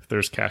care if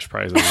there's cash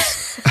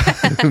prizes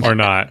or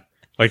not.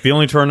 Like, the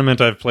only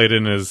tournament I've played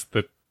in is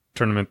the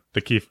tournament,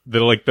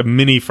 the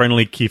mini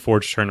friendly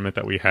Keyforge tournament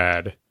that we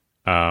had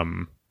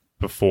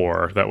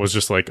before. That was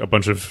just like a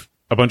bunch of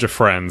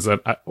friends.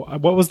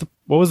 What was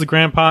the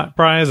grand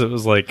prize? It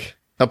was like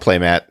a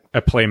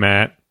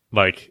playmat.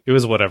 Like, it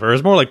was whatever. It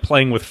was more like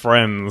playing with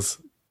friends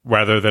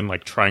rather than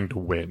like trying to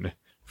win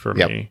for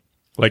me.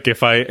 Like,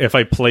 if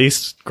I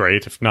placed,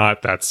 great. If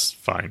not, that's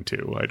fine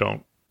too. I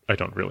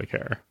don't really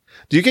care.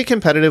 Do you get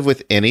competitive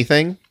with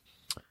anything?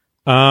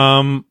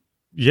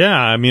 Yeah,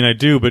 I mean, I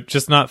do, but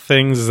just not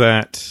things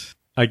that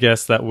I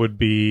guess that would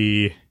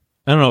be,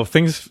 I don't know,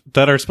 things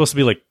that are supposed to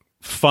be like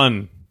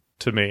fun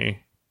to me.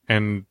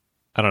 And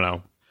I don't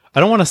know. I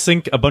don't want to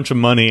sink a bunch of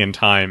money and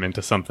time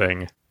into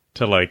something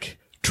to like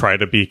try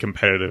to be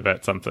competitive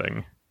at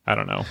something. I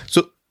don't know.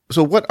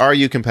 So what are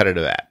you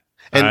competitive at?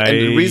 And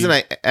the reason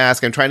I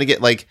ask, I'm trying to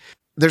get like,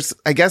 there's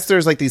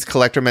like these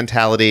collector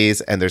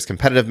mentalities and there's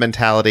competitive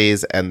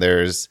mentalities and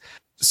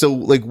so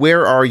like,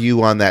 where are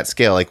you on that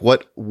scale? Like,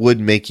 what would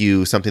make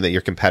you something that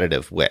you're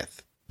competitive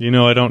with?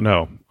 I don't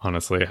know,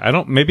 honestly.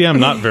 Maybe I'm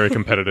not very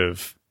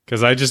competitive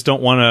because I just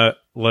don't want to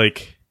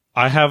like,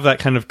 I have that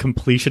kind of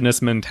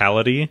completionist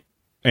mentality.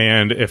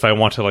 And if I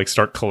want to like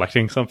start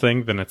collecting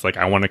something, then it's like,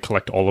 I want to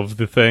collect all of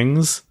the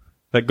things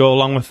that go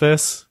along with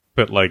this.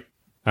 But like,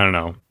 I don't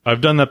know. I've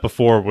done that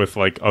before with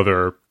like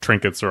other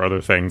trinkets or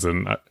other things.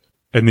 And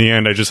in the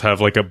end, I just have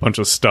like a bunch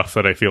of stuff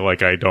that I feel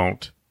like I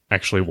don't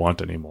actually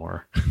want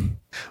anymore.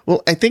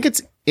 Well, I think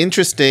it's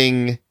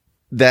interesting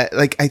that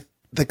like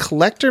the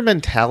collector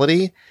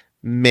mentality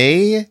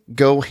may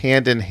go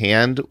hand in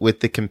hand with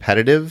the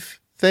competitive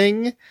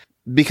thing,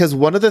 because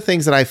one of the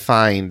things that I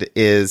find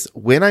is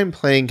when I'm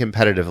playing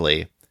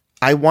competitively,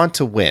 I want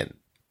to win.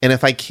 And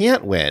if I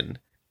can't win,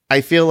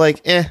 I feel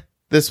like,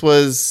 this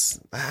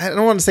was, I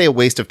don't want to say a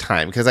waste of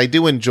time, because I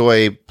do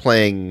enjoy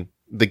playing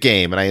the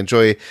game and I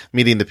enjoy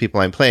meeting the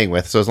people I'm playing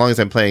with. So as long as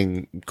I'm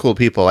playing cool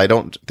people, I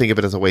don't think of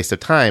it as a waste of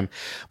time.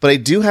 But I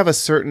do have a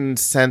certain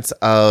sense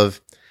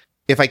of,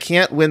 if I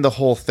can't win the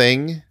whole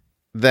thing,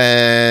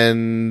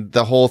 then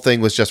the whole thing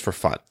was just for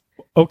fun.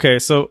 Okay,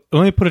 so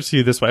let me put it to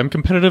you this way. I'm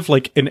competitive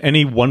like in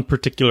any one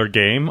particular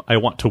game. I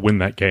want to win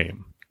that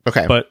game.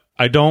 Okay. But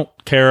I don't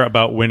care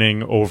about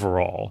winning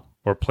overall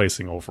or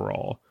placing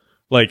overall.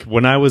 Like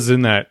when I was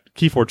in that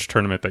Keyforge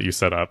tournament that you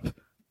set up,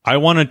 I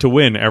wanted to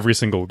win every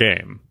single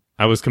game.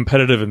 I was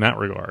competitive in that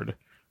regard,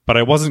 but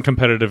I wasn't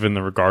competitive in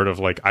the regard of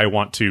like, I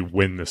want to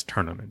win this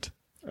tournament,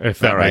 if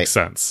that makes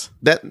sense.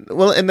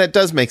 And that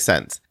does make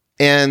sense.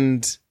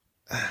 And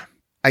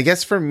I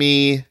guess for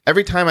me,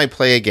 every time I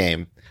play a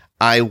game,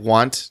 every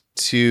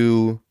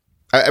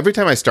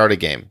time I start a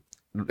game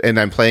and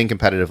I'm playing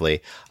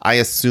competitively, I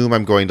assume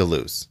I'm going to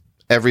lose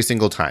every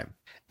single time.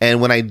 And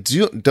when I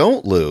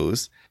don't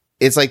lose,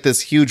 it's like this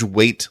huge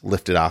weight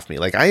lifted off me.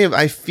 Like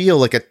I feel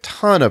like a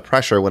ton of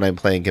pressure when I'm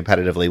playing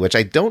competitively, which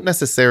I don't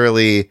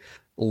necessarily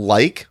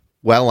like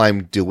while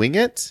I'm doing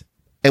it.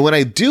 And when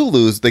I do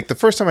lose, like the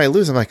first time I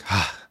lose, I'm like,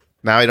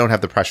 now I don't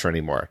have the pressure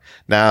anymore.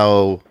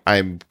 Now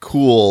I'm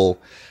cool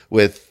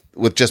with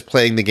just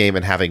playing the game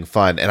and having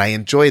fun. And I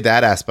enjoy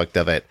that aspect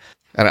of it.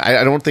 And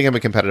I don't think I'm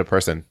a competitive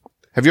person.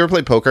 Have you ever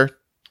played poker?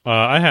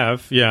 I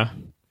have, yeah.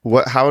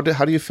 How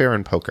do you fare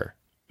in poker?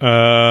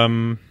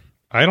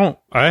 I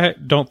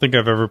don't think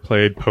I've ever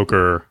played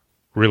poker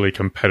really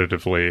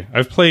competitively.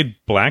 I've played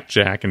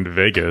blackjack in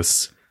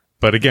Vegas,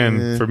 but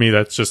again, for me,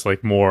 that's just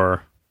like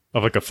more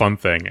of like a fun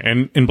thing.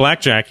 And in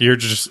blackjack,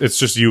 it's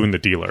just you and the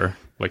dealer.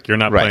 Like you're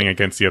not playing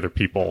against the other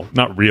people.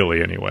 Not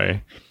really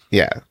anyway.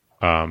 Yeah.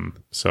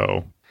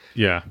 So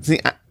yeah. See,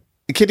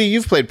 Kitty,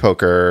 you've played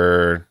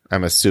poker,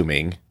 I'm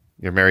assuming.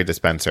 You're married to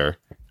Spencer.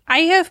 I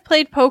have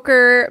played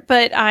poker,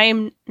 but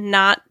I'm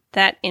not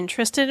that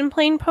interested in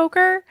playing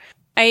poker.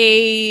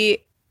 I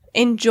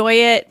enjoy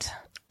it.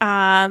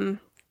 I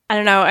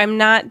don't know. I'm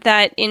not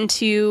that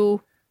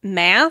into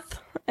math,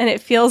 and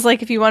it feels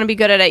like if you want to be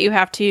good at it, you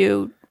have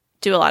to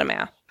do a lot of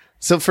math.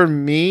 So for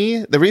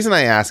me, the reason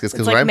I ask is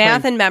because like when I'm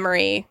math and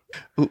memory.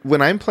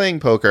 When I'm playing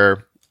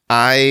poker,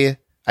 I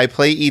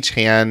play each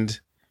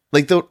hand.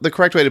 Like the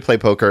correct way to play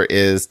poker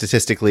is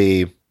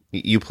statistically,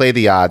 you play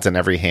the odds on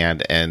every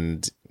hand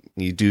and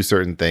you do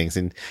certain things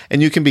and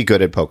you can be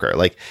good at poker.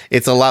 Like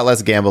it's a lot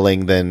less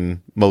gambling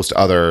than most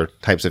other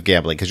types of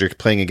gambling because you're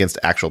playing against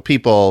actual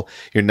people.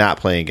 You're not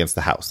playing against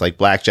the house. Like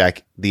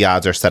blackjack, the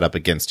odds are set up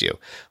against you.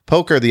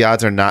 Poker, the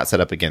odds are not set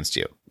up against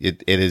you.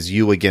 It is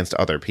you against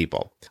other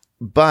people.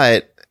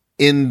 But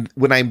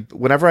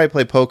whenever I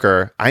play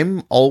poker,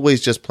 I'm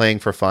always just playing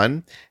for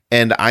fun,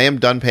 and I am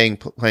done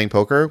playing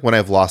poker when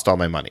I've lost all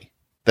my money.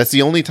 That's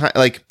the only time.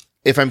 Like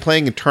if I'm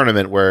playing a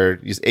tournament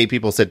where 8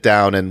 people sit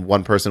down and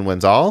one person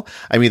wins all,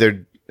 I'm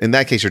either in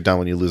that case you're done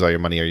when you lose all your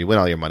money or you win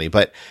all your money.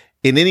 But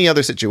in any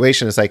other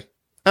situation, it's like,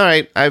 all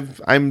right,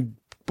 I'm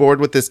bored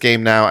with this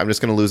game now. I'm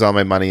just going to lose all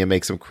my money and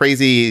make some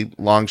crazy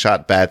long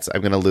shot bets.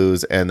 I'm going to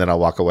lose, and then I'll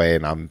walk away,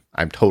 and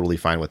I'm totally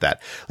fine with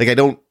that. Like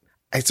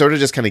I sort of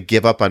just kind of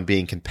give up on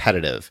being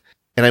competitive.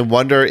 And I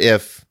wonder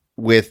if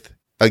with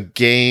a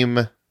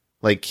game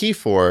like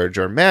Keyforge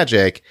or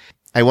Magic,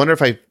 I wonder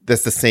if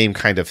that's the same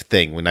kind of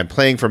thing. When I'm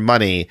playing for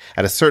money,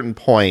 at a certain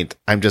point,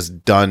 I'm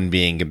just done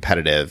being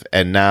competitive.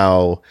 And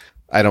now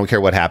I don't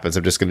care what happens.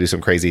 I'm just going to do some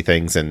crazy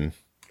things and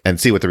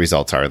see what the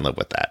results are and live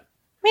with that.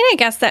 I mean, I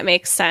guess that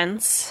makes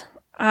sense.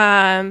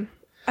 I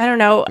don't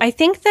know. I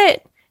think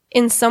that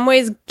in some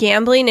ways,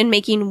 gambling and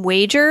making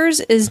wagers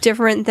is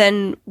different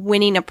than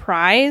winning a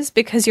prize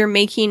because you're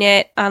making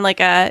it on like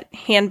a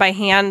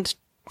hand-by-hand,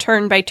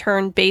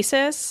 turn-by-turn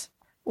basis.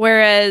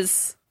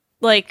 Whereas,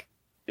 like,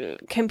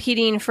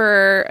 competing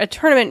for a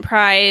tournament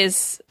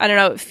prize, I don't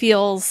know, it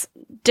feels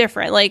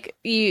different. Like,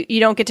 you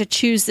don't get to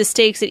choose the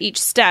stakes at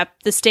each step.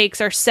 The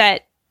stakes are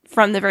set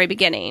from the very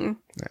beginning.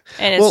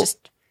 And it's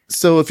just...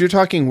 So if you're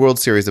talking World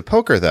Series of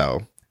Poker,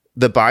 though,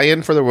 the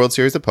buy-in for the World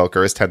Series of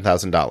Poker is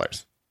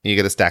 $10,000. You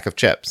get a stack of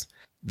chips.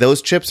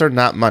 Those chips are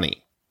not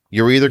money.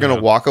 You're either going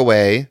to walk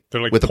away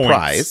like with points. a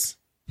prize.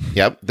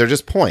 Yep, they're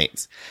just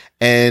points.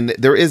 And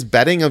there is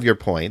betting of your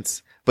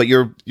points, but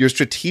you're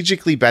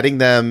strategically betting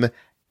them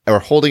or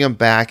holding them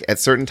back at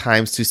certain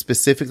times to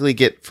specifically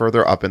get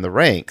further up in the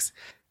ranks.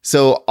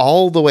 So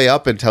all the way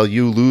up until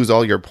you lose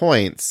all your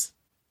points,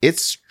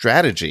 it's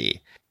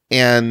strategy.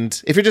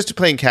 And if you're just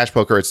playing cash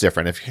poker, it's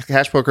different. If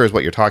cash poker is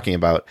what you're talking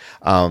about,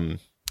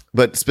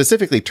 but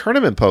specifically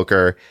tournament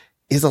poker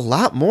is a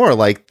lot more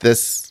like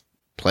this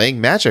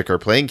playing Magic or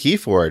playing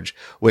Keyforge,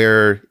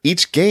 where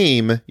each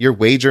game you're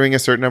wagering a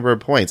certain number of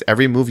points.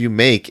 Every move you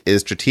make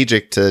is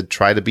strategic to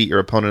try to beat your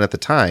opponent at the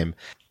time.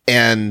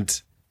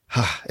 And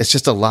it's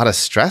just a lot of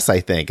stress,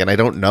 I think. And I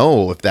don't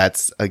know if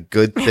that's a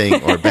good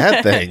thing or a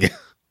bad thing.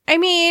 I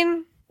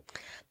mean,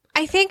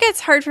 I think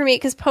it's hard for me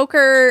because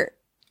poker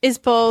is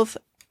both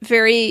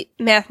very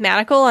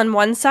mathematical on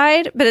one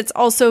side, but it's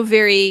also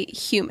very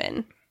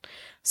human.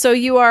 So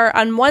you are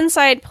on one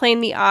side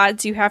playing the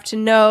odds. You have to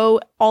know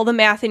all the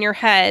math in your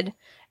head.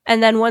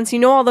 And then once you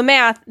know all the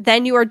math,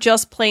 then you are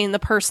just playing the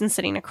person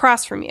sitting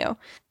across from you.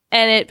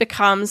 And it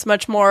becomes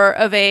much more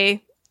of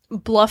a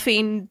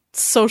bluffing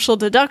social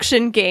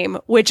deduction game,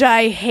 which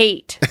I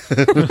hate.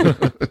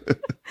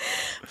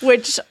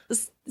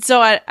 So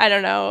I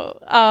don't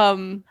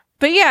know.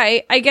 But yeah,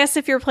 I guess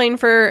if you're playing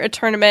for a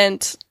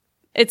tournament,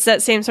 it's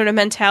that same sort of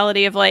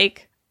mentality of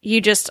like,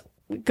 you just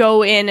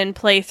go in and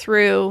play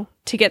through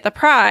to get the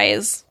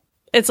prize.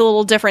 It's a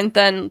little different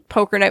than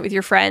poker night with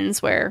your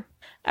friends where,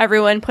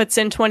 everyone puts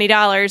in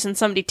 $20 and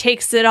somebody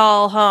takes it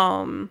all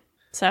home.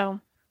 So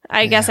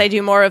I guess I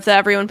do more of the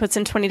everyone puts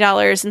in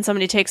 $20 and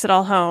somebody takes it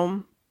all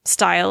home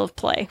style of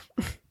play.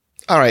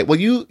 All right. Well,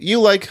 you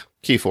like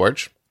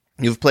Keyforge.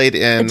 You've played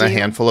in a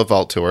handful of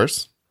Vault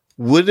Tours.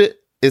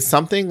 Is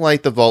something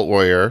like the Vault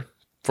Warrior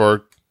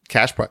for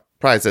cash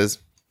prizes,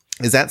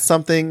 is that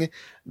something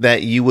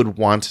that you would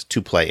want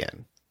to play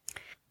in?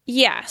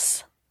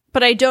 Yes,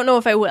 but I don't know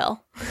if I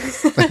will.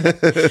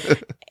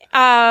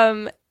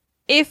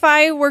 If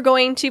I were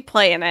going to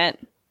play in it,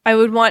 I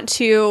would want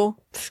to,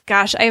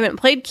 gosh, I haven't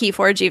played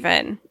Keyforge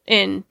even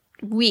in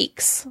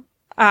weeks.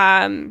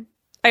 I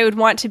would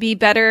want to be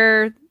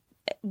better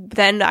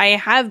than I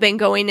have been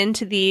going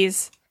into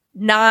these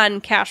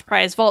non-cash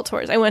prize Vault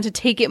Tours. I want to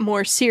take it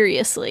more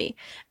seriously.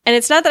 And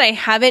it's not that I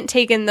haven't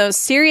taken those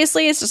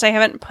seriously, it's just I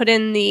haven't put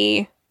in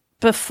the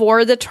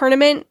before the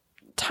tournament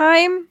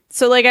time.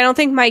 So, like, I don't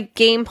think my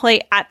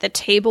gameplay at the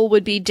table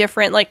would be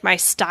different. Like, my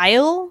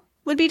style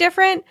would be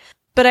different.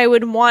 But I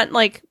would want,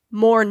 like,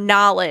 more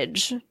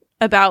knowledge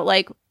about,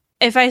 like,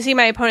 if I see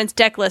my opponent's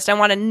deck list, I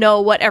want to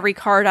know what every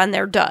card on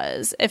there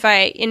does.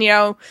 Right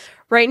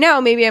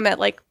now, maybe I'm at,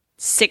 like,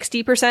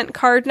 60%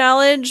 card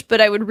knowledge,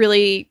 but I would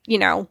really,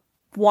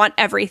 want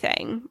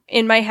everything.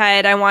 In my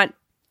head, I want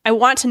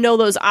to know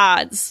those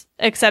odds,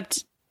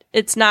 except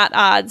it's not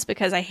odds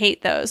because I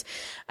hate those.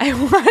 I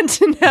want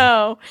to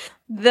know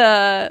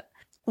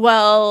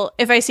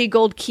if I see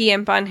Gold Key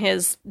Imp on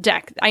his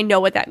deck, I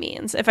know what that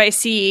means. If I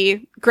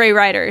see Gray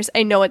Riders,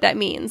 I know what that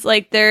means.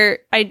 Like,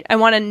 I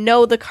want to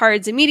know the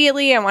cards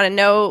immediately. I want to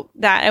know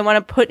that. I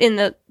want to put in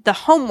the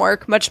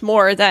homework much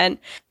more than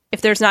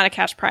if there's not a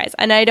cash prize.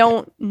 And I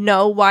don't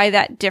know why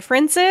that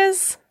difference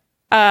is,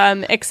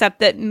 except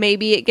that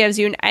maybe it gives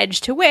you an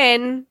edge to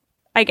win,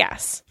 I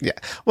guess. Yeah.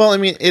 Well, I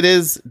mean, it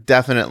is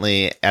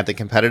definitely at the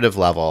competitive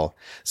level.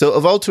 So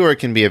a Vault Tour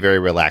can be a very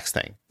relaxed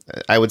thing.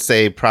 I would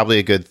say probably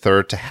a good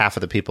third to half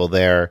of the people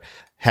there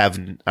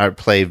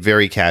play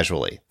very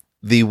casually.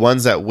 The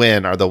ones that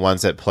win are the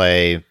ones that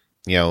play,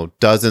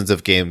 dozens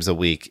of games a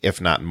week, if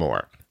not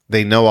more.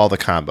 They know all the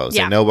combos.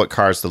 Yeah. They know what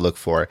cards to look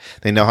for.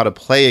 They know how to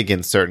play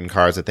against certain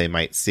cards that they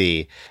might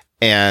see.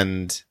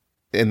 And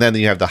then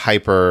you have the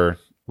hyper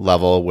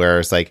level where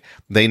it's like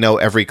they know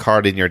every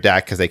card in your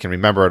deck because they can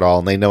remember it all,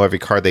 and they know every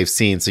card they've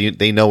seen. So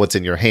they know what's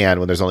in your hand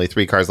when there's only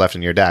 3 cards left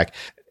in your deck.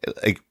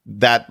 Like,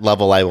 that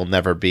level I will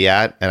never be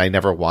at, and I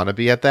never want to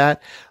be at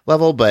that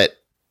level. But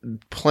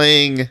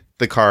playing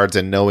the cards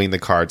and knowing the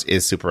cards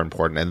is super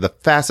important. And the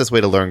fastest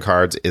way to learn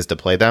cards is to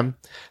play them.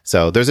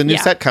 So there's a new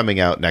set coming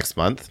out next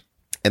month.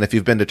 And if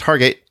you've been to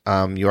Target,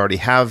 you already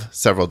have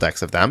several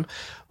decks of them,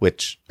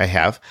 which I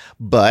have.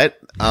 But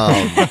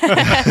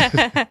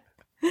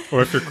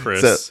or if you're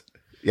Chris.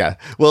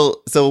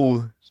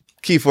 So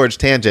Keyforge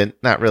tangent,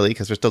 not really,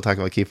 because we're still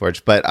talking about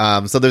Keyforge. But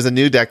so there's a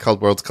new deck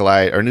called Worlds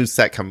Collide, or a new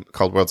set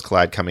called Worlds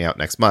Collide coming out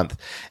next month.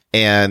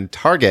 And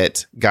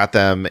Target got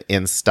them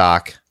in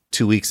stock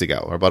 2 weeks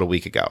ago, or about a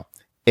week ago.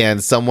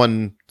 And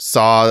someone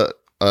saw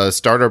a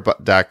starter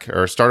deck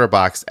or starter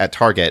box at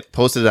Target,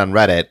 posted it on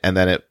Reddit, and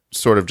then it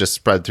sort of just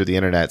spread through the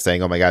internet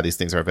saying, oh my God, these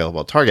things are available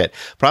at Target.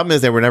 Problem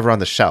is they were never on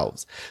the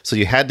shelves. So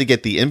you had to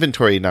get the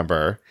inventory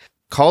number,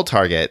 call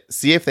Target,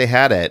 see if they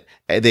had it.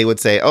 They would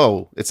say,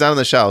 oh, it's not on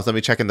the shelves. Let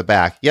me check in the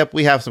back. Yep,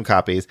 we have some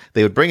copies.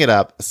 They would bring it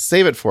up,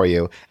 save it for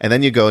you, and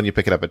then you go and you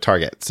pick it up at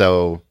Target.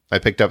 So I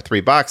picked up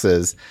 3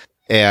 boxes,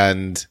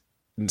 and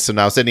so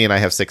now Sydney and I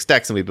have 6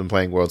 decks, and we've been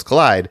playing Worlds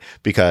Collide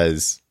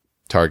because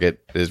Target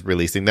is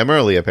releasing them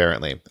early,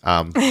 apparently.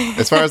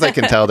 As far as I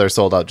can tell, they're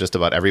sold out just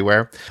about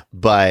everywhere.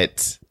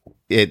 But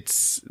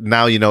it's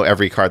now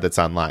every card that's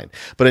online.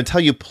 But until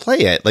you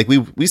play it, like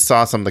we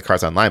saw some of the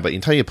cards online, but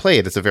until you play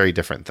it, it's a very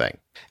different thing.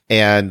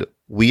 And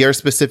we are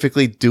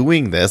specifically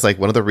doing this. Like,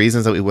 one of the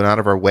reasons that we went out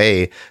of our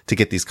way to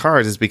get these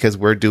cards is because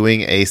we're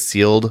doing a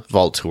sealed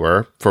Vault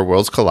Tour for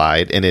Worlds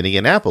Collide in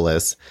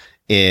Indianapolis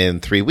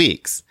in 3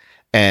 weeks.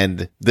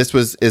 And this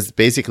is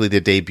basically the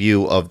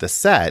debut of the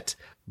set,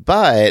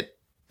 but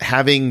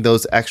having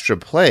those extra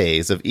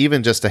plays of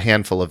even just a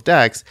handful of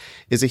decks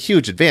is a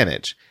huge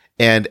advantage.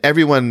 And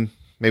everyone,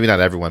 maybe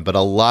not everyone, but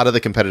a lot of the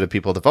competitive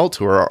people at the Vault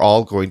Tour are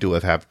all going to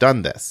have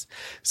done this.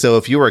 So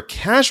if you were a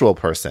casual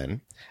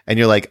person and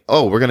you're like,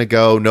 oh, we're going to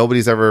go,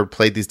 nobody's ever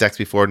played these decks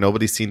before,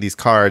 nobody's seen these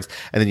cards,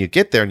 and then you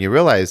get there and you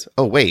realize,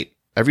 oh, wait,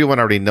 everyone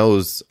already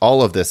knows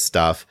all of this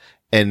stuff,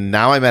 and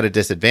now I'm at a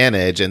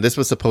disadvantage, and this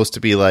was supposed to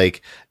be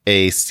like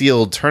a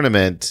sealed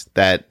tournament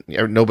that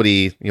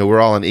nobody, we're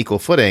all on equal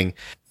footing.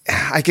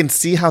 I can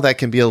see how that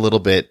can be a little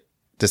bit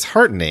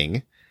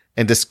disheartening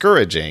and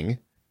discouraging.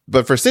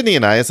 But for Sydney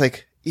and I, it's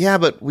like, yeah,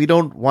 but we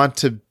don't want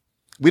to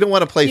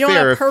play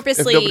fair if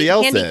nobody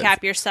else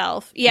handicap is.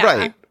 Yourself. Yeah.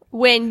 Right.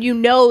 When you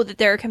know that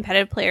there are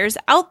competitive players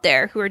out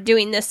there who are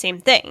doing the same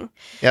thing.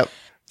 Yep.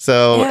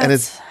 So, yeah, and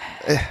it's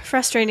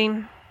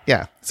frustrating.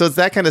 Yeah. So it's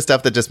that kind of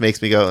stuff that just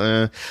makes me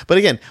go, But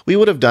again, we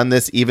would have done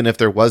this even if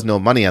there was no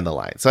money on the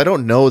line. So I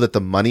don't know that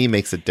the money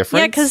makes a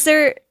difference. Yeah, because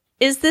there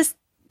is this,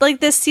 like,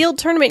 this sealed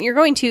tournament you're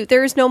going to,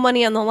 there is no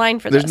money on the line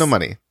for this. There's no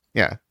money.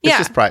 Yeah.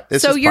 It's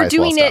just so you're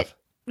doing it.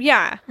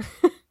 Yeah.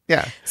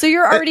 Yeah. So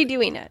you're already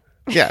doing it.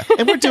 Yeah.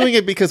 And we're doing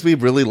it because we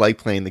really like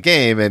playing the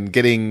game and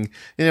getting,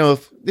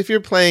 if you're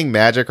playing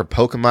Magic or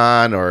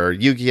Pokemon or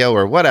Yu-Gi-Oh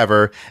or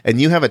whatever,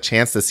 and you have a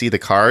chance to see the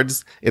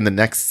cards in the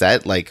next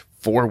set like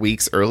 4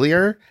 weeks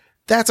earlier,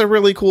 that's a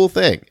really cool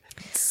thing.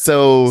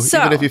 So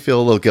even if you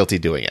feel a little guilty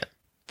doing it.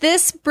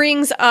 This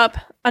brings up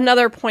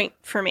another point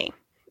for me,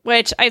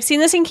 which I've seen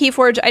this in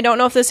Keyforge. I don't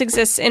know if this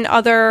exists in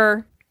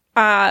other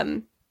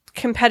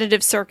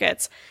competitive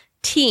circuits.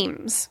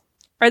 Teams.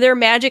 Are there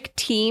Magic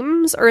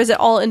teams, or is it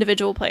all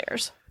individual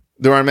players?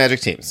 There are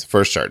Magic teams,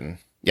 for certain.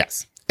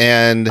 Yes.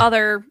 And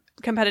other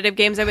competitive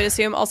games, I would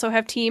assume, also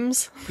have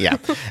teams. Yeah.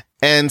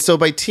 And so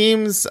by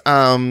teams,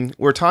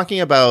 we're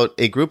talking about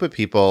a group of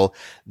people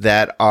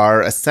that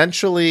are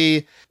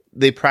essentially,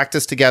 they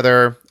practice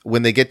together.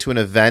 When they get to an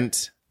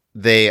event,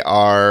 they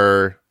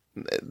are,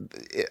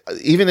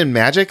 even in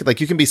Magic,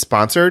 like you can be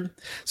sponsored.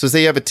 So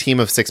say you have a team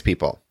of 6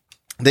 people.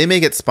 They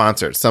may get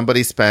sponsored.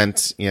 Somebody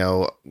spent,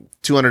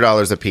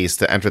 $200 a piece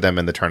to enter them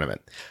in the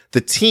tournament. The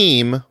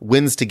team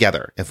wins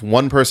together. If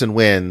one person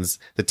wins,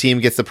 the team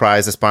gets the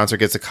prize, the sponsor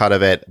gets a cut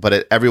of it,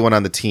 but everyone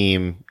on the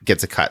team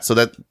gets a cut. So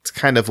that's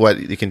kind of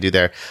what you can do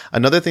there.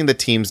 Another thing that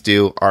teams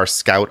do are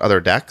scout other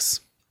decks.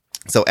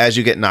 So as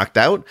you get knocked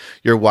out,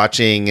 you're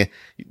watching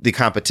the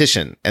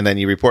competition, and then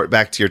you report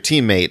back to your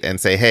teammate and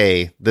say,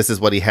 hey, this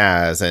is what he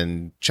has,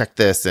 and check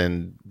this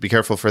and be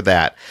careful for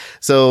that.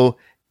 So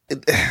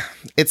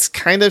it's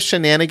kind of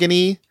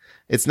shenanigan-y.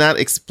 It's not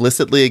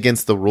explicitly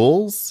against the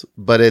rules,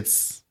 but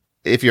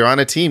if you're on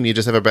a team, you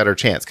just have a better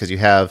chance because you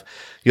have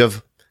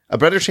a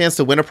better chance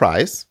to win a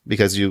prize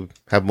because you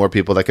have more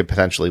people that could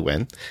potentially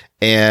win,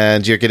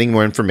 and you're getting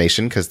more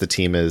information because the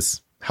team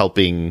is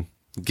helping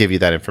give you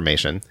that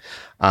information.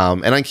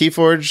 And on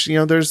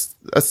Keyforge, there's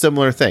a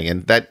similar thing,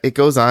 and that it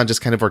goes on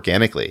just kind of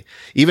organically.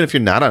 Even if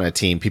you're not on a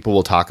team, people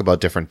will talk about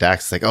different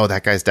decks. Like, oh,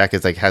 that guy's deck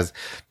is like has,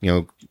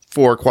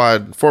 4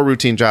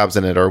 routine jobs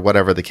in it, or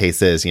whatever the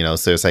case is,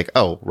 So it's like,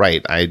 oh,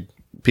 right.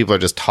 People are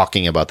just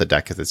talking about the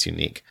deck because it's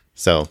unique.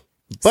 So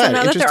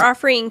now that they're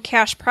offering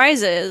cash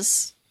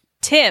prizes,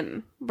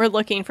 Tim, we're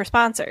looking for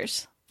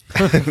sponsors.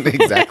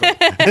 Exactly.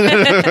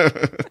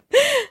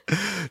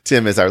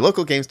 Tim is our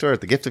local game store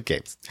at the Gift of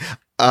Games.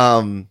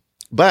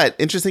 But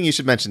interesting you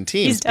should mention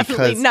teams. He's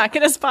definitely not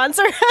going to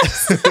sponsor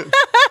us.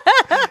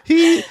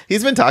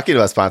 He's been talking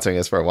about sponsoring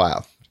us for a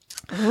while.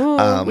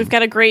 Ooh, we've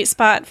got a great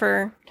spot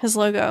for his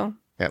logo.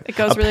 Yeah. It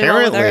goes really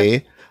well with our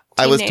Apparently,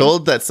 I was name.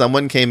 told that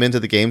someone came into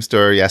the game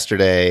store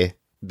yesterday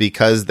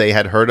because they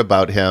had heard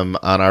about him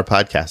on our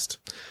podcast.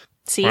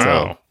 See?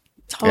 Wow.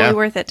 Totally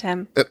worth it,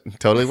 Tim.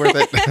 Totally worth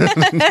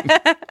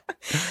it.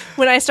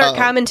 When I start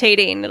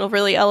commentating, it'll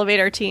really elevate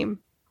our team.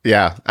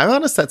 Yeah, I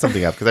want to set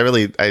something up because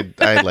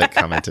I like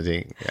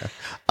commenting. Yeah.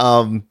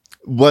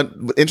 What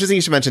interesting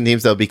you should mention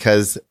teams though,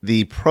 because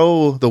the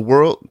worlds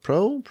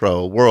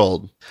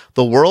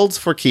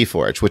for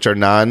Keyforge, which are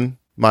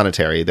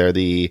non-monetary, they're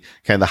the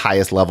kind of the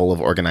highest level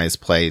of organized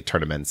play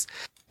tournaments,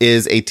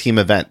 is a team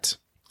event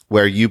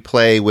where you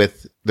play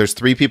with, there's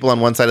 3 people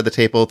on one side of the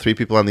table, 3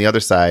 people on the other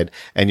side,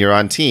 and you're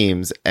on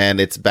teams, and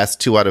it's best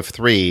 2 out of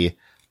 3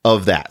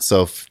 of that.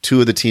 So if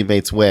 2 of the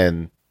teammates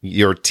win,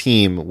 your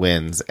team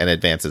wins and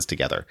advances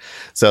together.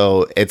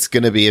 So it's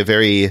going to be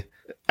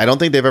I don't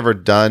think they've ever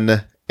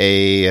done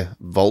a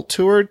Vault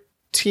Tour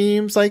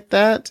teams like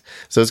that.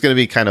 So it's going to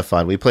be kind of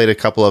fun. We played a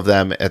couple of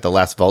them at the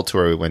last Vault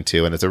Tour we went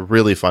to, and it's a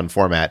really fun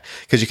format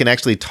because you can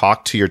actually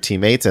talk to your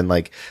teammates, and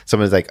like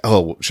someone's like,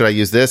 oh, should I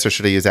use this or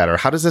should I use that? Or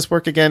how does this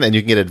work again? And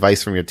you can get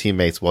advice from your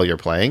teammates while you're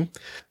playing.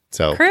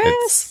 So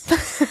Chris,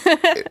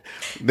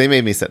 they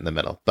made me sit in the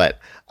middle, but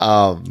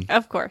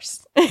of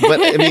course.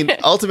 But I mean,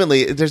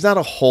 ultimately, there's not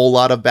a whole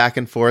lot of back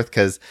and forth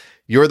because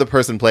you're the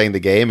person playing the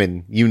game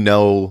and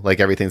like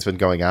everything's been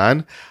going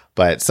on.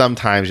 But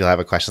sometimes you'll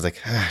have a question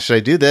like, should I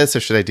do this or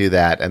should I do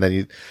that? And then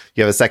you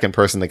have a second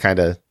person to kind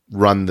of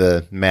run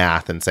the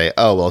math and say,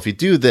 oh, well, if you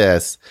do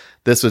this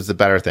was the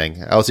better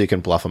thing. Also, you can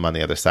bluff him on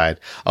the other side.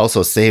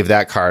 Also, save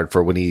that card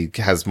for when he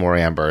has more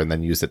amber and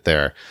then use it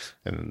there.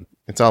 And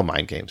it's all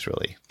mind games,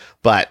 really.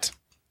 But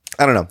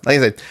I don't know. Like I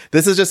said,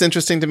 this is just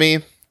interesting to me.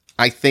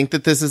 I think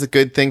that this is a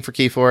good thing for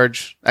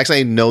Keyforge.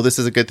 Actually, I know this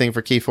is a good thing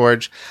for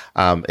Keyforge.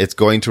 It's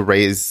going to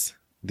raise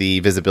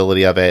the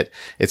visibility of it.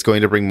 It's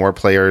going to bring more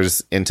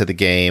players into the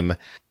game.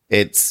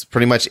 It's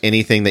pretty much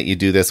anything that you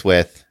do this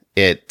with,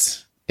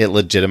 it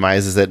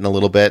legitimizes it in a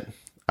little bit.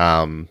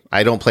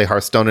 I don't play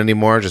Hearthstone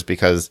anymore just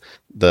because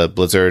the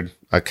Blizzard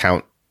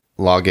account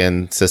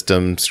login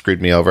system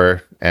screwed me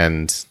over,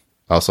 and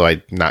also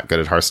I'm not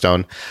good at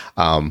Hearthstone.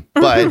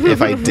 But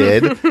if I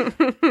did,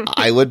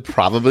 I would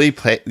probably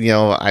play,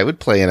 I would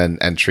play in an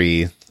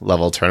entry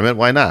level tournament.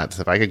 Why not?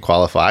 If I could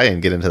qualify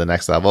and get into the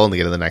next level and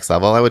get to the next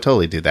level, I would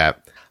totally do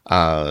that.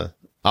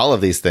 All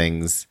of these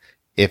things,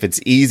 if it's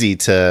easy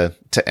to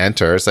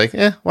enter, it's like,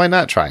 why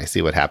not try?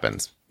 See what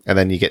happens. And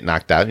then you get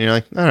knocked out and you're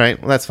like, all right,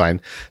 well, that's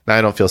fine. Now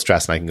I don't feel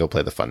stressed and I can go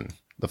play the fun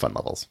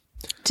levels.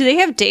 Do they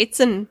have dates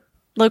in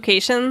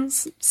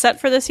locations set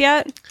for this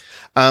yet?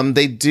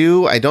 They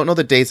do. I don't know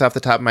the dates off the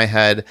top of my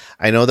head.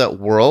 I know that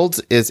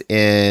Worlds is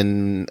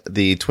in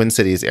the Twin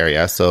Cities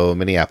area, so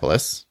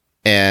Minneapolis.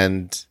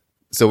 And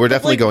so we're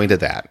definitely going to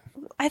that.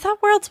 I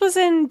thought Worlds was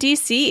in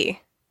DC.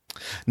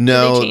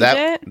 No, Did they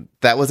change it?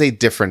 that was a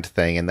different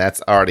thing, and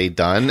that's already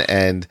done.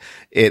 And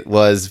it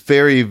was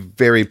very,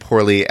 very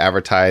poorly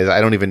advertised.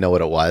 I don't even know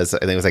what it was. I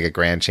think it was like a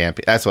Grand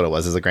Champion. That's what it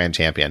was. It was a Grand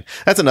Champion.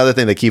 That's another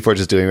thing that Keyforge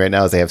is doing right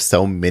now is they have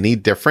so many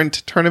different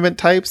tournament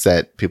types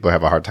that people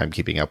have a hard time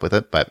keeping up with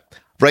it. But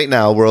right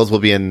now, Worlds will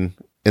be in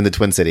the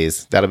Twin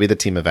Cities. That'll be the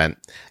team event.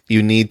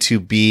 You need to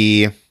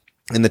be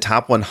in the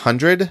top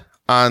 100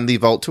 on the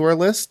Vault Tour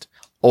list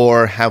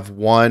or have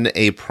won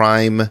a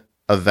Prime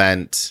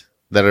event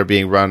that are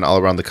being run all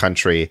around the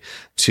country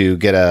to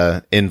get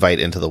a invite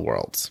into the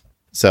Worlds.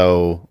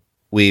 So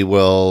we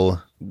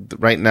will,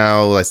 right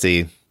now, let's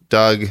see,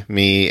 Doug,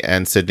 me,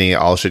 and Sydney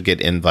all should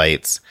get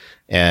invites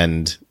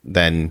and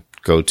then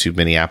go to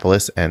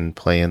Minneapolis and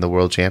play in the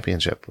World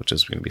Championship, which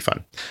is going to be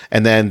fun.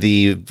 And then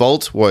the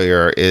Vault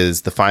Warrior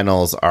the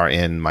finals are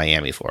in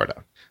Miami,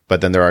 Florida.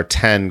 But then there are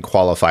 10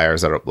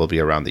 qualifiers that will be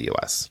around the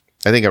U.S.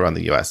 I think around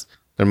the U.S.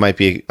 There might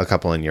be a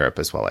couple in Europe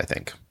as well, I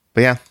think.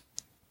 But yeah.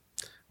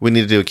 We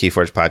need to do a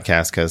Keyforge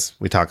podcast because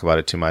we talk about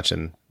it too much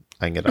and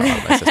I can get it out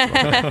of my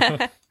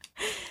system.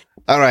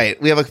 All right.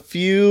 We have a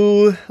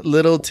few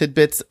little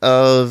tidbits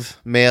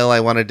of mail I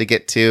wanted to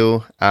get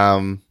to.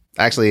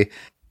 Actually,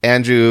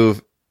 Andrew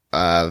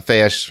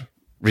Fayesh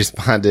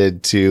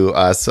responded to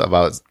us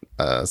about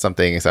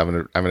something, so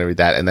I'm gonna read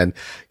that. And then,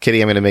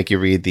 Kitty, I'm going to make you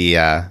read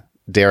the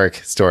Derek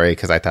story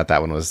because I thought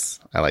that one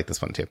I like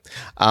this one too.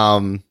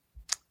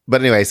 But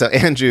anyway, so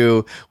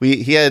Andrew,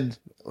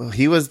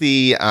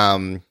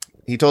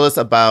 he told us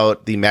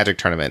about the Magic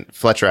tournament.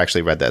 Fletcher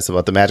actually read this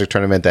about the Magic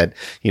tournament that,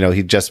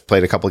 he just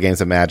played a couple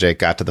games of Magic,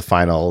 got to the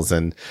finals,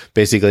 and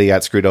basically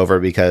got screwed over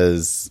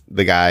because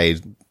the guy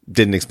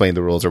didn't explain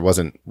the rules or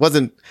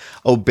wasn't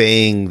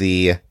obeying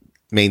the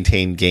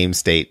maintain game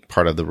state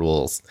part of the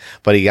rules.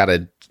 But he got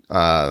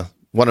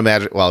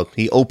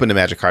he opened a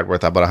Magic card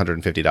worth about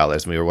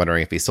 $150, and we were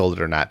wondering if he sold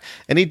it or not.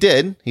 And he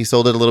did. He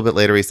sold it a little bit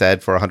later, he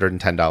said, for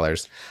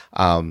 $110.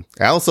 I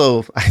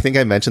think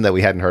I mentioned that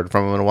we hadn't heard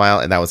from him in a while,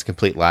 and that was a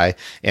complete lie.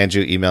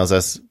 Andrew emails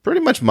us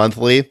pretty much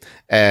monthly,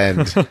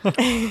 and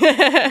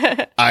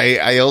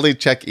I only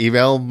check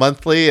email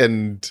monthly,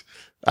 and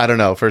I don't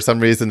know, for some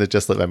reason it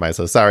just slipped my mind.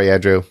 So sorry,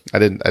 Andrew. I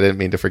didn't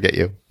mean to forget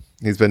you.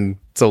 He's been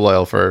so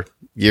loyal for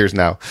years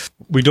now.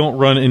 We don't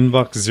run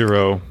inbox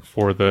 0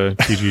 for the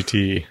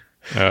TGT.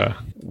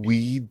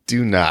 We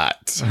do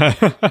not.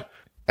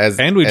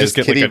 And we just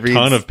get Kitty like a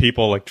ton of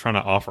people like trying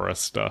to offer us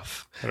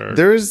stuff.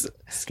 There's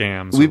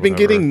scams. We've been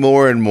getting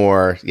more and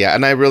more. Yeah,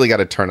 and I really got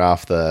to turn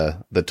off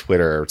the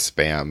Twitter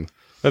spam.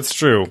 That's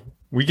true.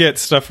 We get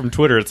stuff from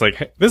Twitter. It's like,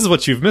 hey, this is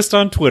what you've missed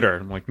on Twitter.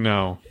 I'm like,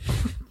 no.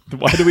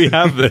 Why do we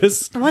have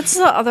this? What's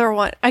the other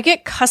one? I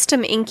get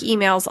custom ink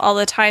emails all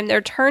the time. They're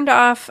turned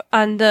off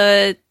on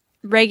the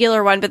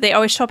regular one, but they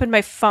always show up in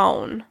my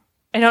phone.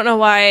 I don't know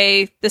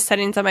why the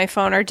settings on my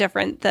phone are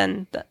different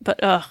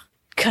but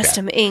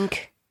custom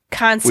ink,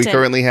 constant. We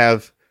currently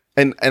have,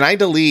 and I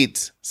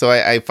delete, so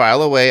I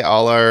file away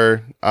all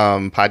our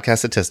podcast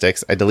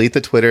statistics. I delete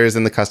the Twitters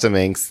and the custom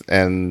inks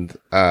and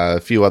a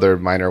few other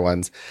minor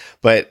ones,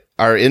 but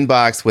our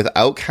inbox,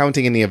 without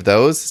counting any of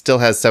those, still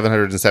has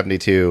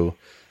 772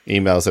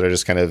 emails that are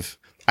just kind of,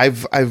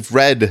 I've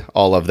read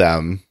all of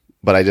them,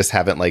 but I just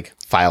haven't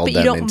filed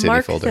them into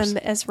any folders. But you don't mark them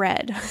as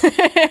read.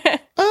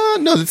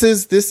 No,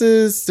 this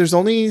is there's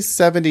only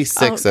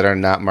 76 that are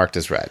not marked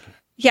as read.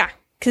 Yeah,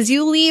 because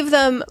you leave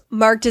them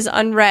marked as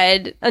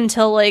unread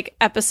until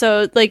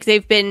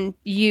they've been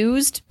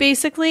used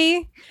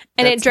basically.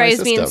 And it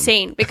drives me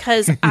insane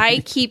because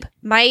I keep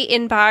my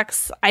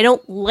inbox. I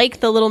don't like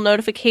the little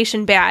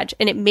notification badge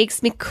and it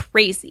makes me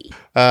crazy.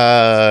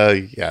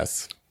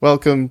 Yes.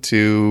 Welcome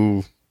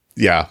to,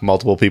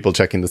 multiple people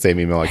checking the same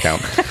email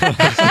account.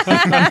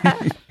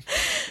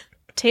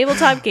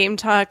 Tabletop Game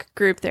Talk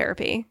group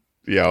therapy.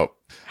 Yep.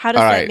 How does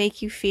that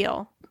make you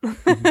feel?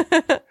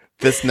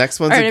 This next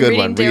one's a good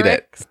one. Read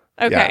it.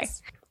 Okay.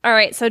 Yes. All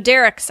right. So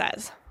Derek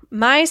says,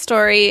 my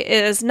story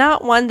is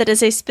not one that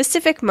is a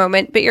specific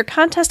moment, but your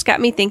contest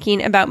got me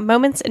thinking about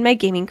moments in my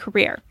gaming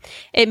career.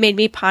 It made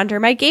me ponder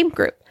my game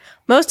group.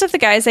 Most of the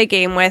guys I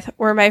game with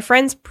were my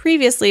friends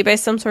previously by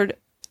some sort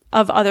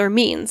of other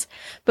means,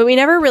 but we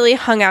never really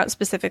hung out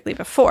specifically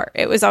before.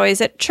 It was always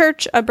at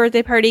church, a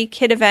birthday party,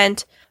 kid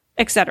event,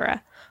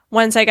 etc.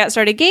 Once I got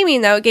started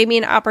gaming, though, it gave me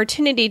an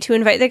opportunity to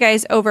invite the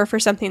guys over for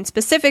something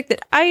specific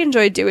that I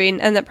enjoy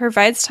doing and that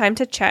provides time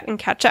to chat and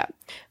catch up.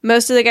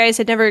 Most of the guys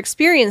had never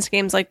experienced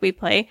games like we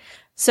play,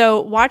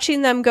 so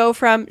watching them go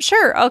from,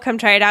 sure, I'll come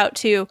try it out,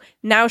 to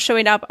now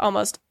showing up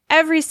almost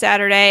every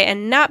Saturday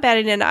and not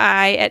batting an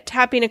eye at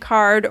tapping a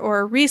card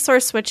or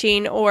resource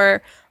switching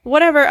or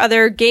whatever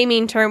other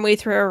gaming term we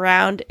throw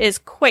around is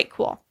quite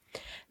cool.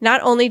 Not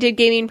only did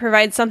gaming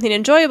provide something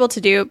enjoyable to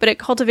do, but it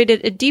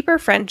cultivated a deeper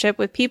friendship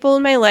with people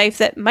in my life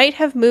that might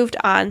have moved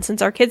on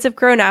since our kids have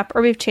grown up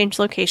or we've changed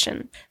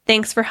location.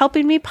 Thanks for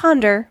helping me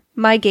ponder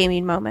my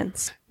gaming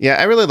moments. Yeah,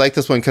 I really like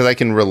this one because I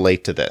can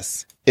relate to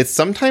this. It's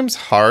sometimes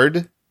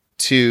hard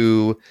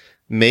to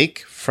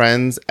make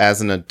friends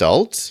as an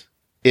adult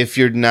if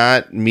you're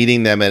not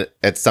meeting them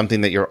at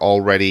something that you're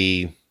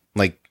already,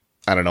 like,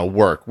 I don't know,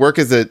 work. Work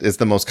is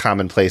the most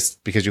common place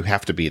because you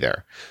have to be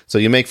there. So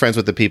you make friends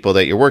with the people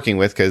that you're working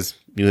with because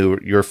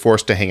you're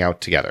forced to hang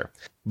out together.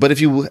 But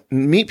if you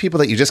meet people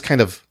that you just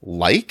kind of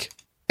like,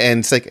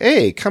 and it's like,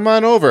 hey, come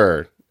on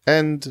over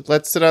and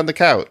let's sit on the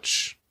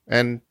couch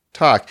and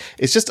talk.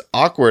 It's just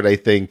awkward, I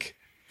think,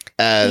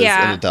 as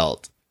an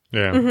adult.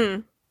 Yeah.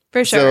 Mm-hmm.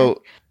 For sure.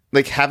 So,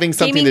 like, having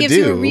something gaming to gives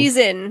do. you a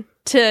reason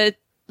to,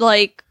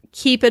 like,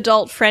 keep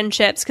adult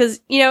friendships.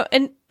 Because, you know,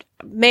 and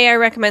may I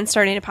recommend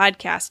starting a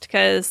podcast?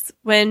 Because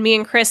when me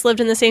and Chris lived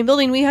in the same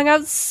building, we hung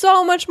out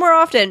so much more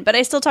often. But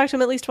I still talk to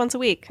him at least once a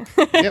week.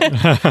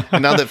 Yep.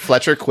 And now that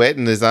Fletcher quit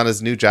and is on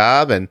his new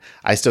job, and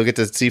I still get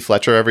to see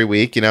Fletcher every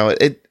week, you know,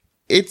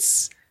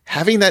 it's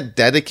having that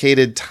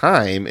dedicated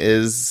time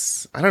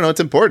is, I don't know,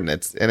 it's important.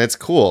 It's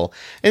cool.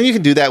 And you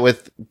can do that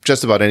with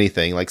just about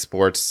anything, like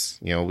sports.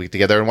 You know, we get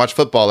together and watch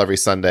football every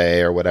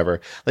Sunday or whatever.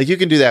 Like, you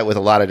can do that with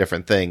a lot of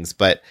different things.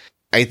 But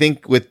I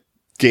think with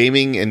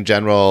gaming in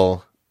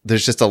general,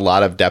 there's just a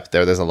lot of depth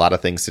there. There's a lot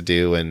of things to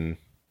do. And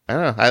I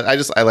don't know.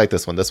 I like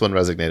this one. This one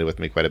resonated with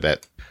me quite a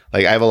bit.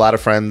 Like, I have a lot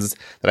of friends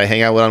that I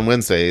hang out with on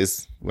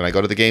Wednesdays when I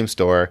go to the game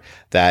store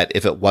that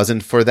if it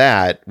wasn't for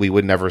that, we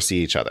would never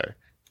see each other.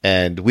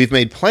 And we've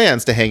made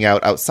plans to hang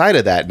out outside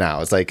of that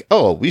now. It's like,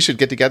 oh, we should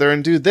get together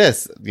and do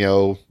this, you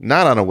know,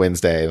 not on a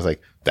Wednesday. It was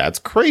like, that's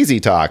crazy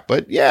talk.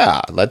 But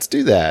yeah, let's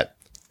do that.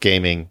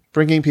 Gaming,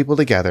 bringing people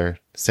together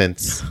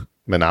since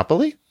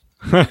Monopoly.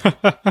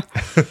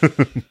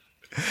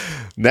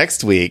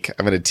 Next week,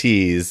 I'm going to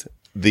tease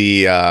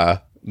the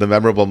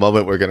memorable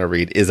moment we're going to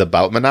read is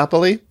about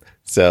Monopoly.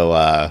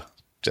 So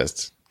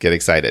just get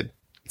excited.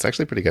 It's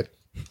actually pretty good.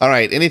 All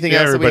right. Anything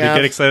else? Everybody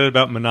get excited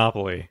about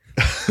Monopoly.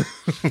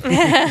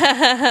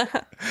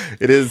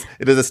 It is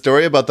a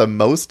story about the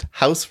most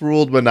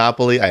house-ruled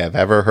monopoly I have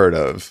ever heard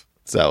of.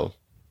 So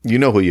you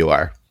know who you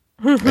are.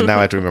 And now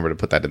I have to remember to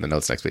put that in the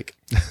notes next week.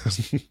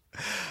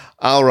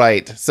 All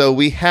right. So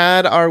we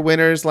had our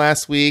winners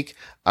last week.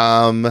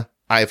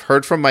 I've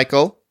heard from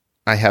Michael.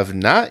 I have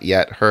not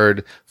yet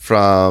heard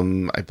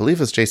from, I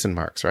believe it's Jason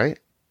Marks, right?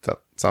 Does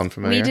that sound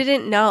familiar? We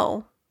didn't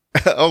know.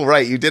 Oh,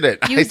 right. You didn't.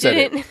 You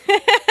didn't.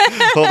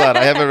 Hold on.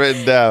 I have it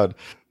written down.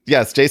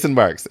 Yes, Jason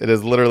Marks. It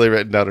is literally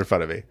written down in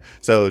front of me.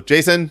 So,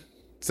 Jason,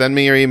 send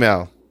me your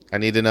email. I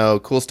need to know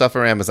cool stuff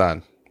for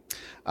Amazon.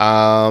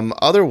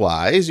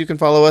 Otherwise, you can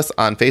follow us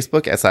on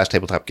Facebook at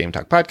 /Tabletop Game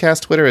Talk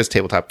Podcast. Twitter is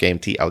Tabletop Game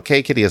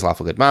TLK. Kitty is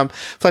Lawful Good Mom.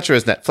 Fletcher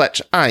is Net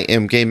Fletch. I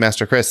am Game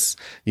Master Chris.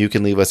 You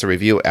can leave us a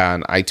review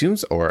on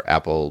iTunes or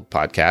Apple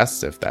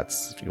Podcasts if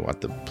you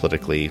want the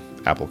politically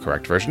Apple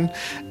correct version.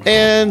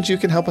 And you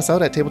can help us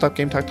out at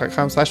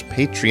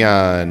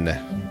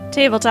tabletopgametalk.com/Patreon.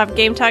 Tabletop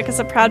Game Talk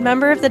is a proud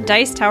member of the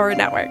Dice Tower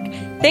Network.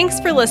 Thanks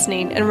for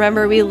listening, and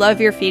remember, we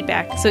love your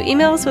feedback. So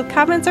email us with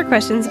comments or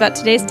questions about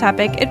today's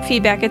topic at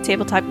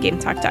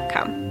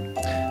feedback@tabletopgametalk.com.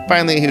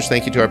 Finally, a huge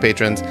thank you to our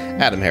patrons: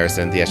 Adam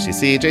Harrison, the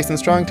HTC, Jason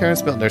Strong,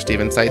 Terrence Miltner,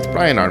 Steven Seitz,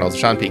 Brian Arnold,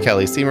 Sean P.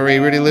 Kelly, C. Marie,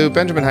 Rudy Liu,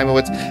 Benjamin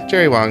Heimowitz,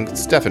 Jerry Wong,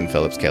 Stephen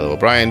Phillips, Caleb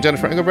O'Brien,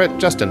 Jennifer Engelbrett,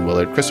 Justin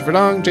Willard, Christopher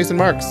Dong, Jason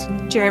Marks,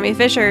 Jeremy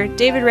Fisher,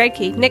 David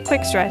Radke, Nick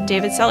Quickstra,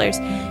 David Sellers,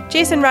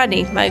 Jason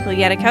Rodney, Michael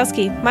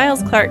Yanikowski,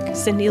 Miles Clark,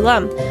 Cindy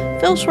Lum,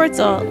 Phil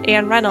Schwartzel,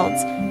 Ann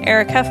Reynolds,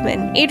 Eric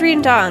Huffman,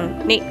 Adrian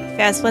Dong, Nate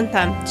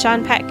Faz-Flintham,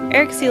 Sean Peck,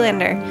 Eric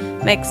Sealander,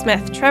 Mike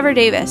Smith, Trevor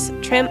Davis,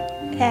 Tim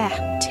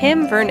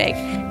Vernig,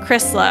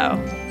 Chris Lowe,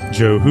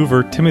 Joe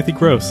Hoover, Timothy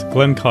Gross,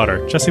 Glenn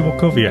Cotter, Jesse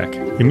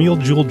Wolkowiak, Emil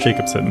Jewel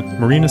Jacobson,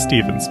 Marina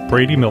Stevens,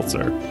 Brady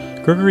Miltzer,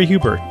 Gregory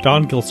Huber,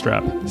 Don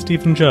Gilstrap,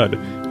 Stephen Judd,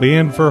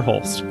 Leanne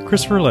Verholst,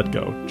 Christopher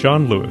Letgo,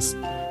 John Lewis,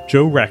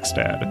 Joe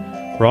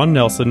Rackstad, Ron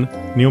Nelson,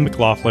 Neil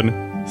McLaughlin,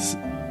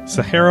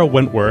 Sahara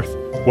Wentworth,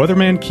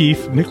 Weatherman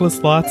Keefe, Nicholas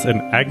Lotz,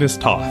 and Agnes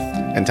Toth.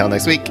 Until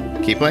next week,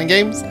 keep playing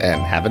games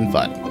and having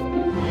fun.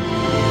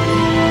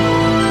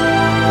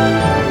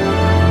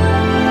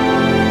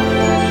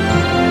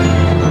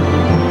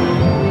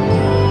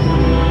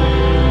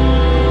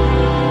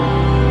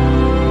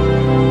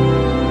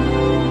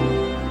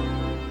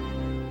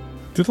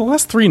 Do the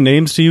last three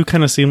names to you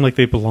kind of seem like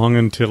they belong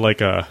into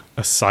like a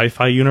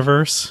sci-fi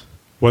universe?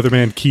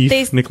 Weatherman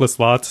Keefe, Nicholas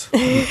Lotz,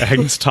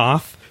 Agnes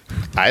Toth.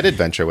 I'd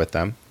adventure with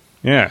them.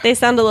 Yeah. They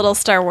sound a little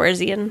Star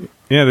Warsian.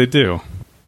 Yeah, they do.